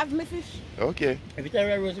and me have my fish. Okay. Every time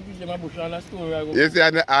I roast a fish in my bush, on a stone, I go. You see,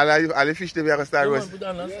 all the fish they are going to start roast. Put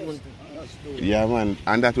on a stone. Yeah, man.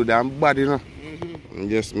 And that would damn bad, you know.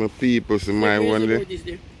 Yes, my people, so my one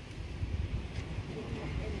day.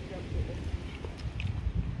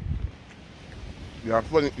 You're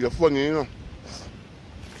funny, you know.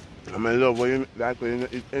 And I love when you like when you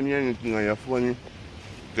eat anything and you're funny.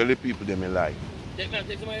 Tell the people them you like. Take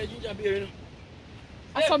some of your ginger beer, you know.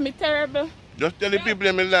 I saw me terrible. Just tell the people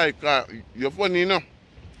them you like. You're funny, you know.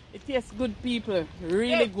 It tastes good, people.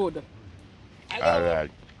 Really good.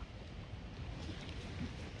 Alright.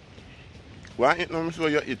 Why eat no so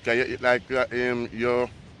you eat? Can you eat like you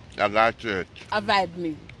got church? Avoid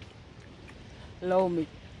me. Love me.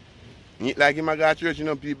 Eat like him I got church, you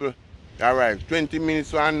know, people. Alright, 20 minutes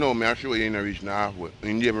so I know me I show you in the reach halfway.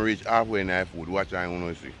 In the reach halfway in the food. Watch I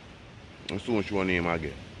want to see. And soon show name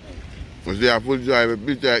again. You see a full drive, a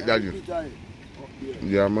bit like that.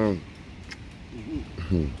 Yeah, man.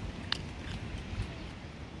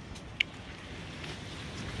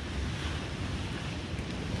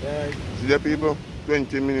 See the people?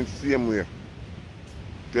 20 minutes same way.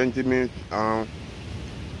 20 minutes, wow.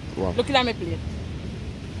 Look at my plate.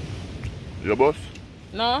 Your boss?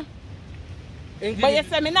 No? But you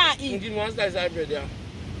say me not eat. Give one slice of bread, yeah.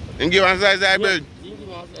 And give one slice of bread? Give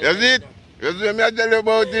one slice. You see it? You see me I tell you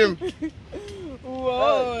about him?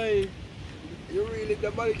 Whoa. You really,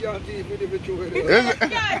 nobody can't eat with him. He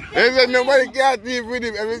said nobody can't eat with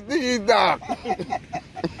him. Everything is dark.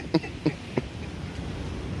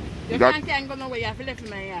 You can't go nowhere. You have to leave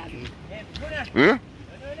my yard. Hmm?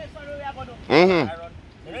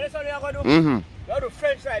 You have to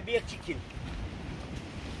French fry baked chicken.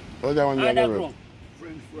 What's that one you have?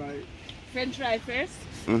 French fry. French fry first.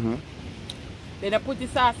 Mm-hmm. Then you put the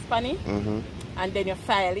sauce on it. Mm-hmm. And then you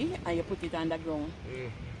file it and you put it on the ground.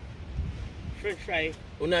 French fry.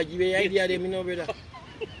 You not give me idea there, me no brother.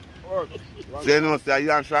 Say no, sir,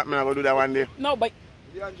 you and Sharpman are going to do that one day. No, but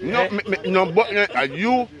No, but you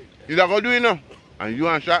are going to do it now. And you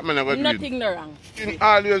and Sharpman are going to do it. nothing no wrong. You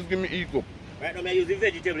always give me equal. Right now I use the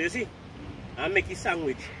vegetable, you see? And make a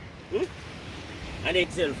sandwich. And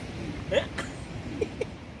itself.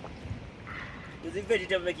 Use the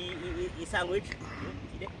vegetable make a sandwich.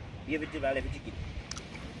 The vegetable and the chicken.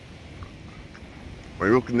 When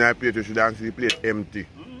you look in that plate, you should see the plate empty.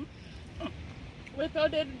 Wait, how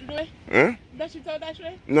they do it? Huh? Dash it out that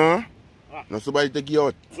way? No? No, somebody take you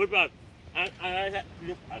out. Good man.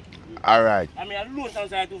 Alright. I mean, I load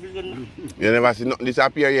outside to feel good. You never see nothing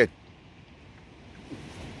disappear yet.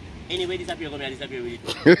 Anyway, disappear, come here, disappear with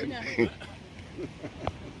it.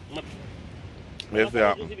 Yes,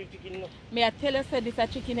 sir. May I tell you, say this a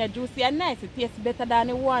chicken is juicy and nice. It tastes better than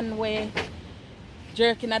the one where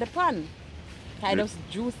jerking at the pan. Kind of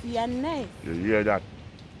juicy and nice. You hear that?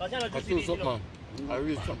 But you know, I just do eat it, something, you know. man. I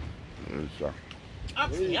read something. Yes, sir.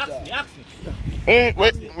 Ask me. Hey,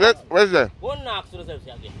 where's that? Go and ask yourself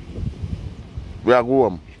again. We are go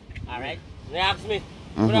home. Alright? You ask me.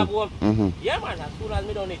 When I go home. Yeah, man, as soon as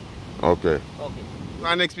me done it. Okay. Okay.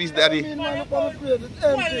 My next piece, daddy. Man, look how my plate is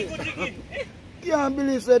empty. Can't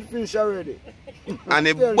believe said fish already. And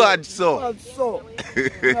a bad so. Bad so.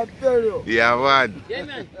 I tell you. Yeah, man. Yeah,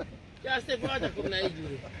 man. Just step out and come now,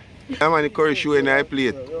 you. Yeah, man, the curry show in my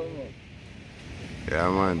plate. Yeah,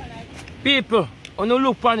 man. People, when you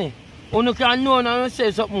look on it, when you can know and say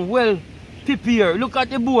something well prepared. Look at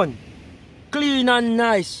the bone. Clean and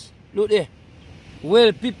nice. Look there.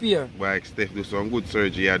 Well prepared. Boy, Steph do some good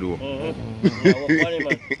surgery, I do.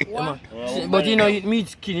 But you know, it meat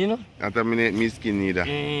skin, you know. Not a minute, me skin neither.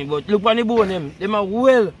 But look on the bone, them are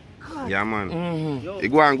well. Yeah, man. You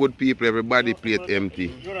go on good people, everybody plate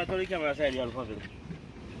empty.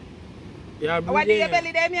 Yeah, What do you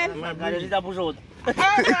belly them, man? My God, this is a push out. Oh,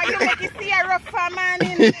 no, you make it see a rough man.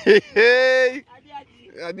 Hey!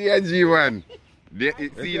 Adi G, man.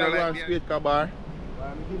 See, you know, like straight kabar.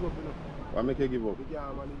 Why make you give up?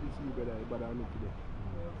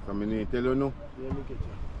 So I need to tell you no.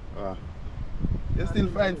 You still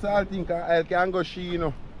find salting because oil can go she, you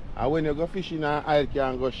know. And when you go fishing and oil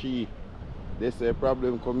can go she, there's a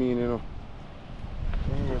problem coming, you know.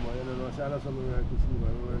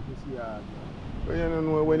 But you don't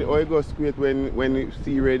know when you go straight when you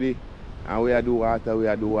see ready and we do water,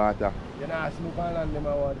 we do water. You know, I smoke on land them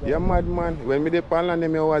or what? You're mad, man. When me dey pan land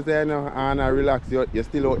them, I was there, you know, and I relax, you're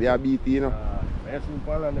still out there beating, you know. I smoke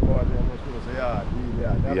on land them or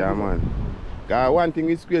what? Yeah, man. Because one thing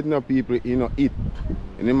is creating up people, you know, eat.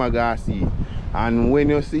 And them are going to see. And when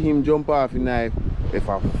you see him jump off in knife, if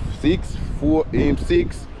a 6,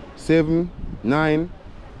 7, 9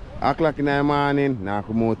 o'clock in the morning, now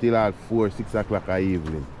come out till at 4, 6 o'clock in the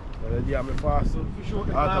evening. Yeah, I'm fast.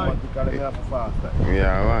 Automatically, I have to fast.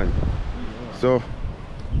 Yeah, man. So,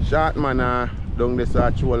 short man down the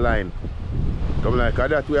actual line. Come like,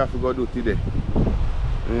 that's what we have to go do today.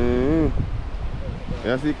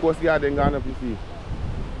 You see, Coast Guard ain't gone up, you see.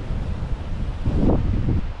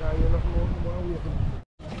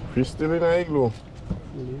 Fish still in the igloo.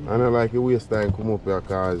 And I like a waste time come up here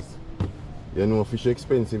because you know fish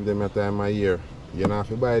expensive them at time of year. You don't have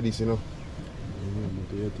to buy this, you know.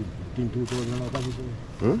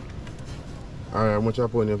 Alright, how much I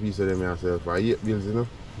put on your piece of them yourself? For 8 bills, you know.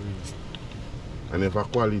 And if a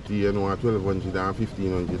quality, you know, $1,200 and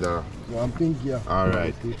 $1,500. I'm pink, yeah.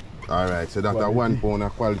 Alright. Alright, so that's a 1 pound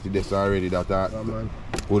of quality this already that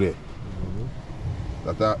put it.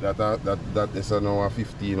 That is now a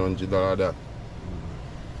 $1,500 that.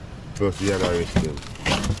 Plus the other rest them.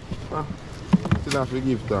 Still have to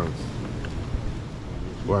give thanks.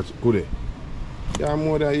 Watch, put it. Yeah,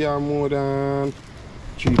 more than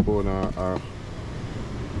 3 pound of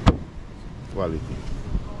quality.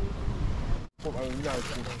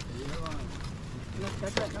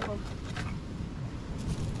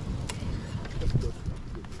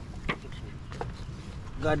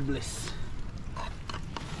 God bless.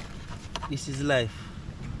 This is life.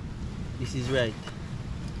 This is right.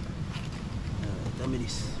 Tell me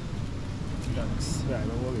this. Thanks. Yeah,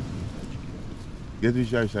 don't worry. Get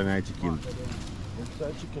which rice and I chicken.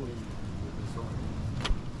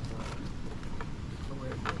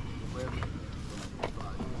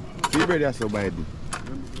 See bread that's so bad.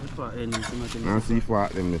 And see for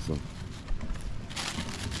them this one.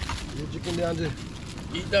 You chicken there, Andy?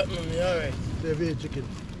 Eat that, mommy, alright. They chicken.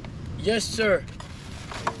 Yes, sir.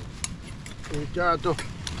 With carrot too.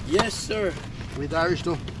 Yes, sir. With Irish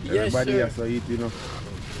too. Yes, Everybody sir. has to eat, you know.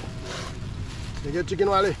 You get chicken,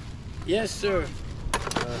 Wally? Yes, sir.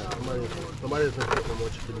 Somebody has no more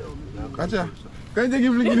chicken now. Kacha, can you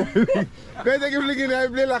give flicking? Can you give flicking? I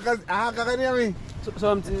play like a can you hear me? So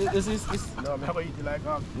this is No, I'm never eating like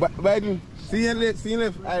that. Biden, see you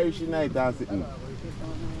left Irish night and sitting.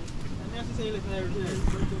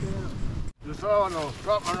 You saw no.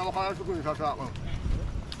 Stop, I don't want to cook it. Stop, man.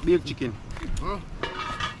 baked chicken.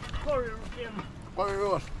 Curry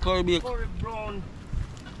roast. Curry baked. Curry brown.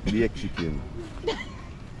 Baked chicken.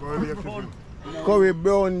 Curry chicken. Curry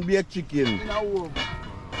brown baked chicken.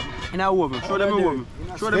 In a oven. Show them a oven.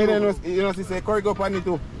 Show them a oven. You know, she say curry go pan it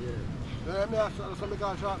too. Yeah, me ask something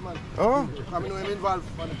called short man. Oh? I know I'm involved.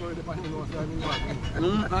 When the curry pan, you know, so I'm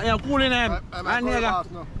involved. Yeah, cool in them. I'm a curry boss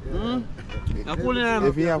now. Yeah, cool in them.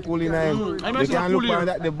 If you have cool in him, you can look on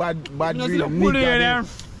that the bad green cool in them.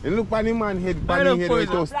 You look on the man head, pan his head with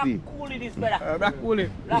toasty. Black coolie this better. Black coolie.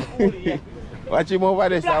 Black coolie, yeah. Watch him over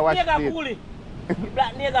there, sir. Watch Black nigga it. coolie.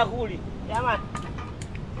 Black nigga coolie. Yeah, man.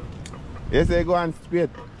 Yes, I go and straight.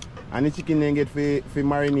 And the chicken then get for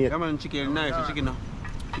marinate. Yeah, man, chicken nice, the chicken now.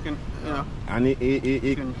 Chicken, you know. And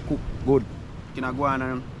it cook good. Chicken go on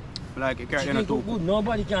and like a carrot Chicken cook good.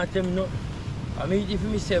 Nobody can tell me no. I mean, if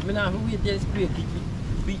myself, I have to wait till it's quick.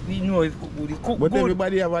 We know it's cook good. It cook but good.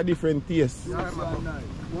 everybody have a different taste. Yeah, man.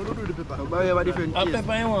 What do the pepper? everybody have a different A taste.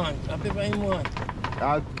 pepper you want. A pepper you want.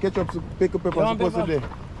 Ketchup, pickle pepper You want supposed to pepper? there.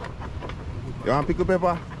 You want pickle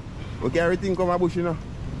pepper? Okay, everything come a bush, you know.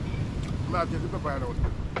 I have to take the pepper out.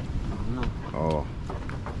 Oh.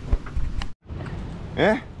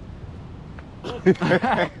 Eh?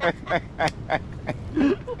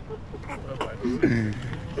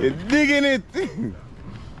 You're digging it.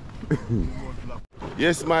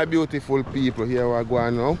 Yes, my beautiful people, here we go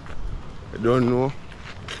now. I don't know.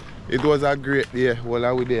 It was a great day. All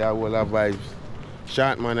of we there, all of vibes.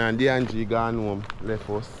 Shortman and DNG gone home, left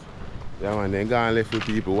us. Yeah man, they gone left with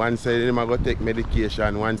people. One side them go take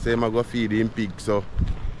medication, one side them go feed him pig. So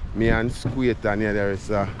me and Squid and yeah, there is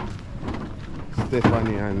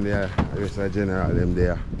Stephanie and there is a general them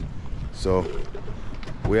there. So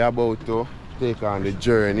we are about to take on the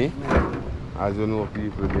journey. As you know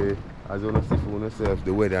people, as you know see for yourself,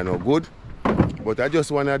 the weather not good. But I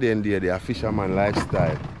just want to end there, the fisherman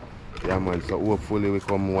lifestyle. Yeah man, so hopefully we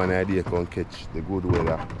come one idea can catch the good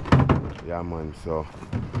weather. Yeah man, so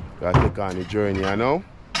we are take on the journey you know.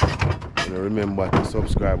 And remember to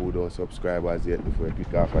subscribe who don't subscribe as yet before you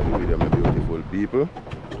click off of the video, my beautiful people.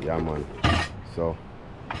 Yeah man. So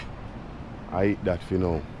I eat that for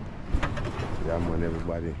now. Yeah man,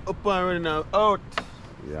 everybody. Up and running now, out.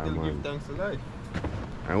 Yeah Still man. give thanks to life.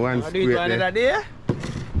 And one I do it straight another there. day.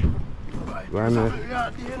 One, Very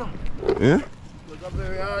hard day, you know. yeah? It was a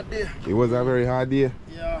very hard day. It was a very hard day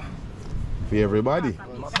Yeah. for everybody.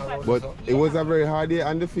 But it was a very hard day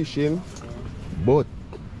on the fishing. But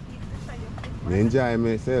I enjoy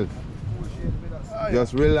myself.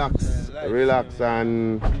 Just relax. Relax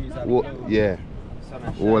and yeah.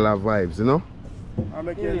 All our vibes, you know? I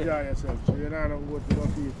make you enjoy yourself. So you're not going to go to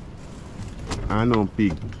the feed. I know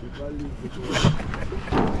pig.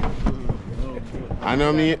 I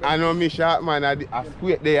know me sharp man, I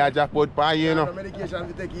squeak there, I just put pan, you know. Medication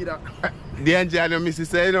to take either. The engine, I know me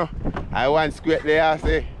say, you know. I want squeak there, I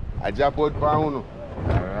say, I just put pan, you know.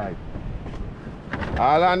 Alright.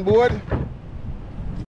 All on board?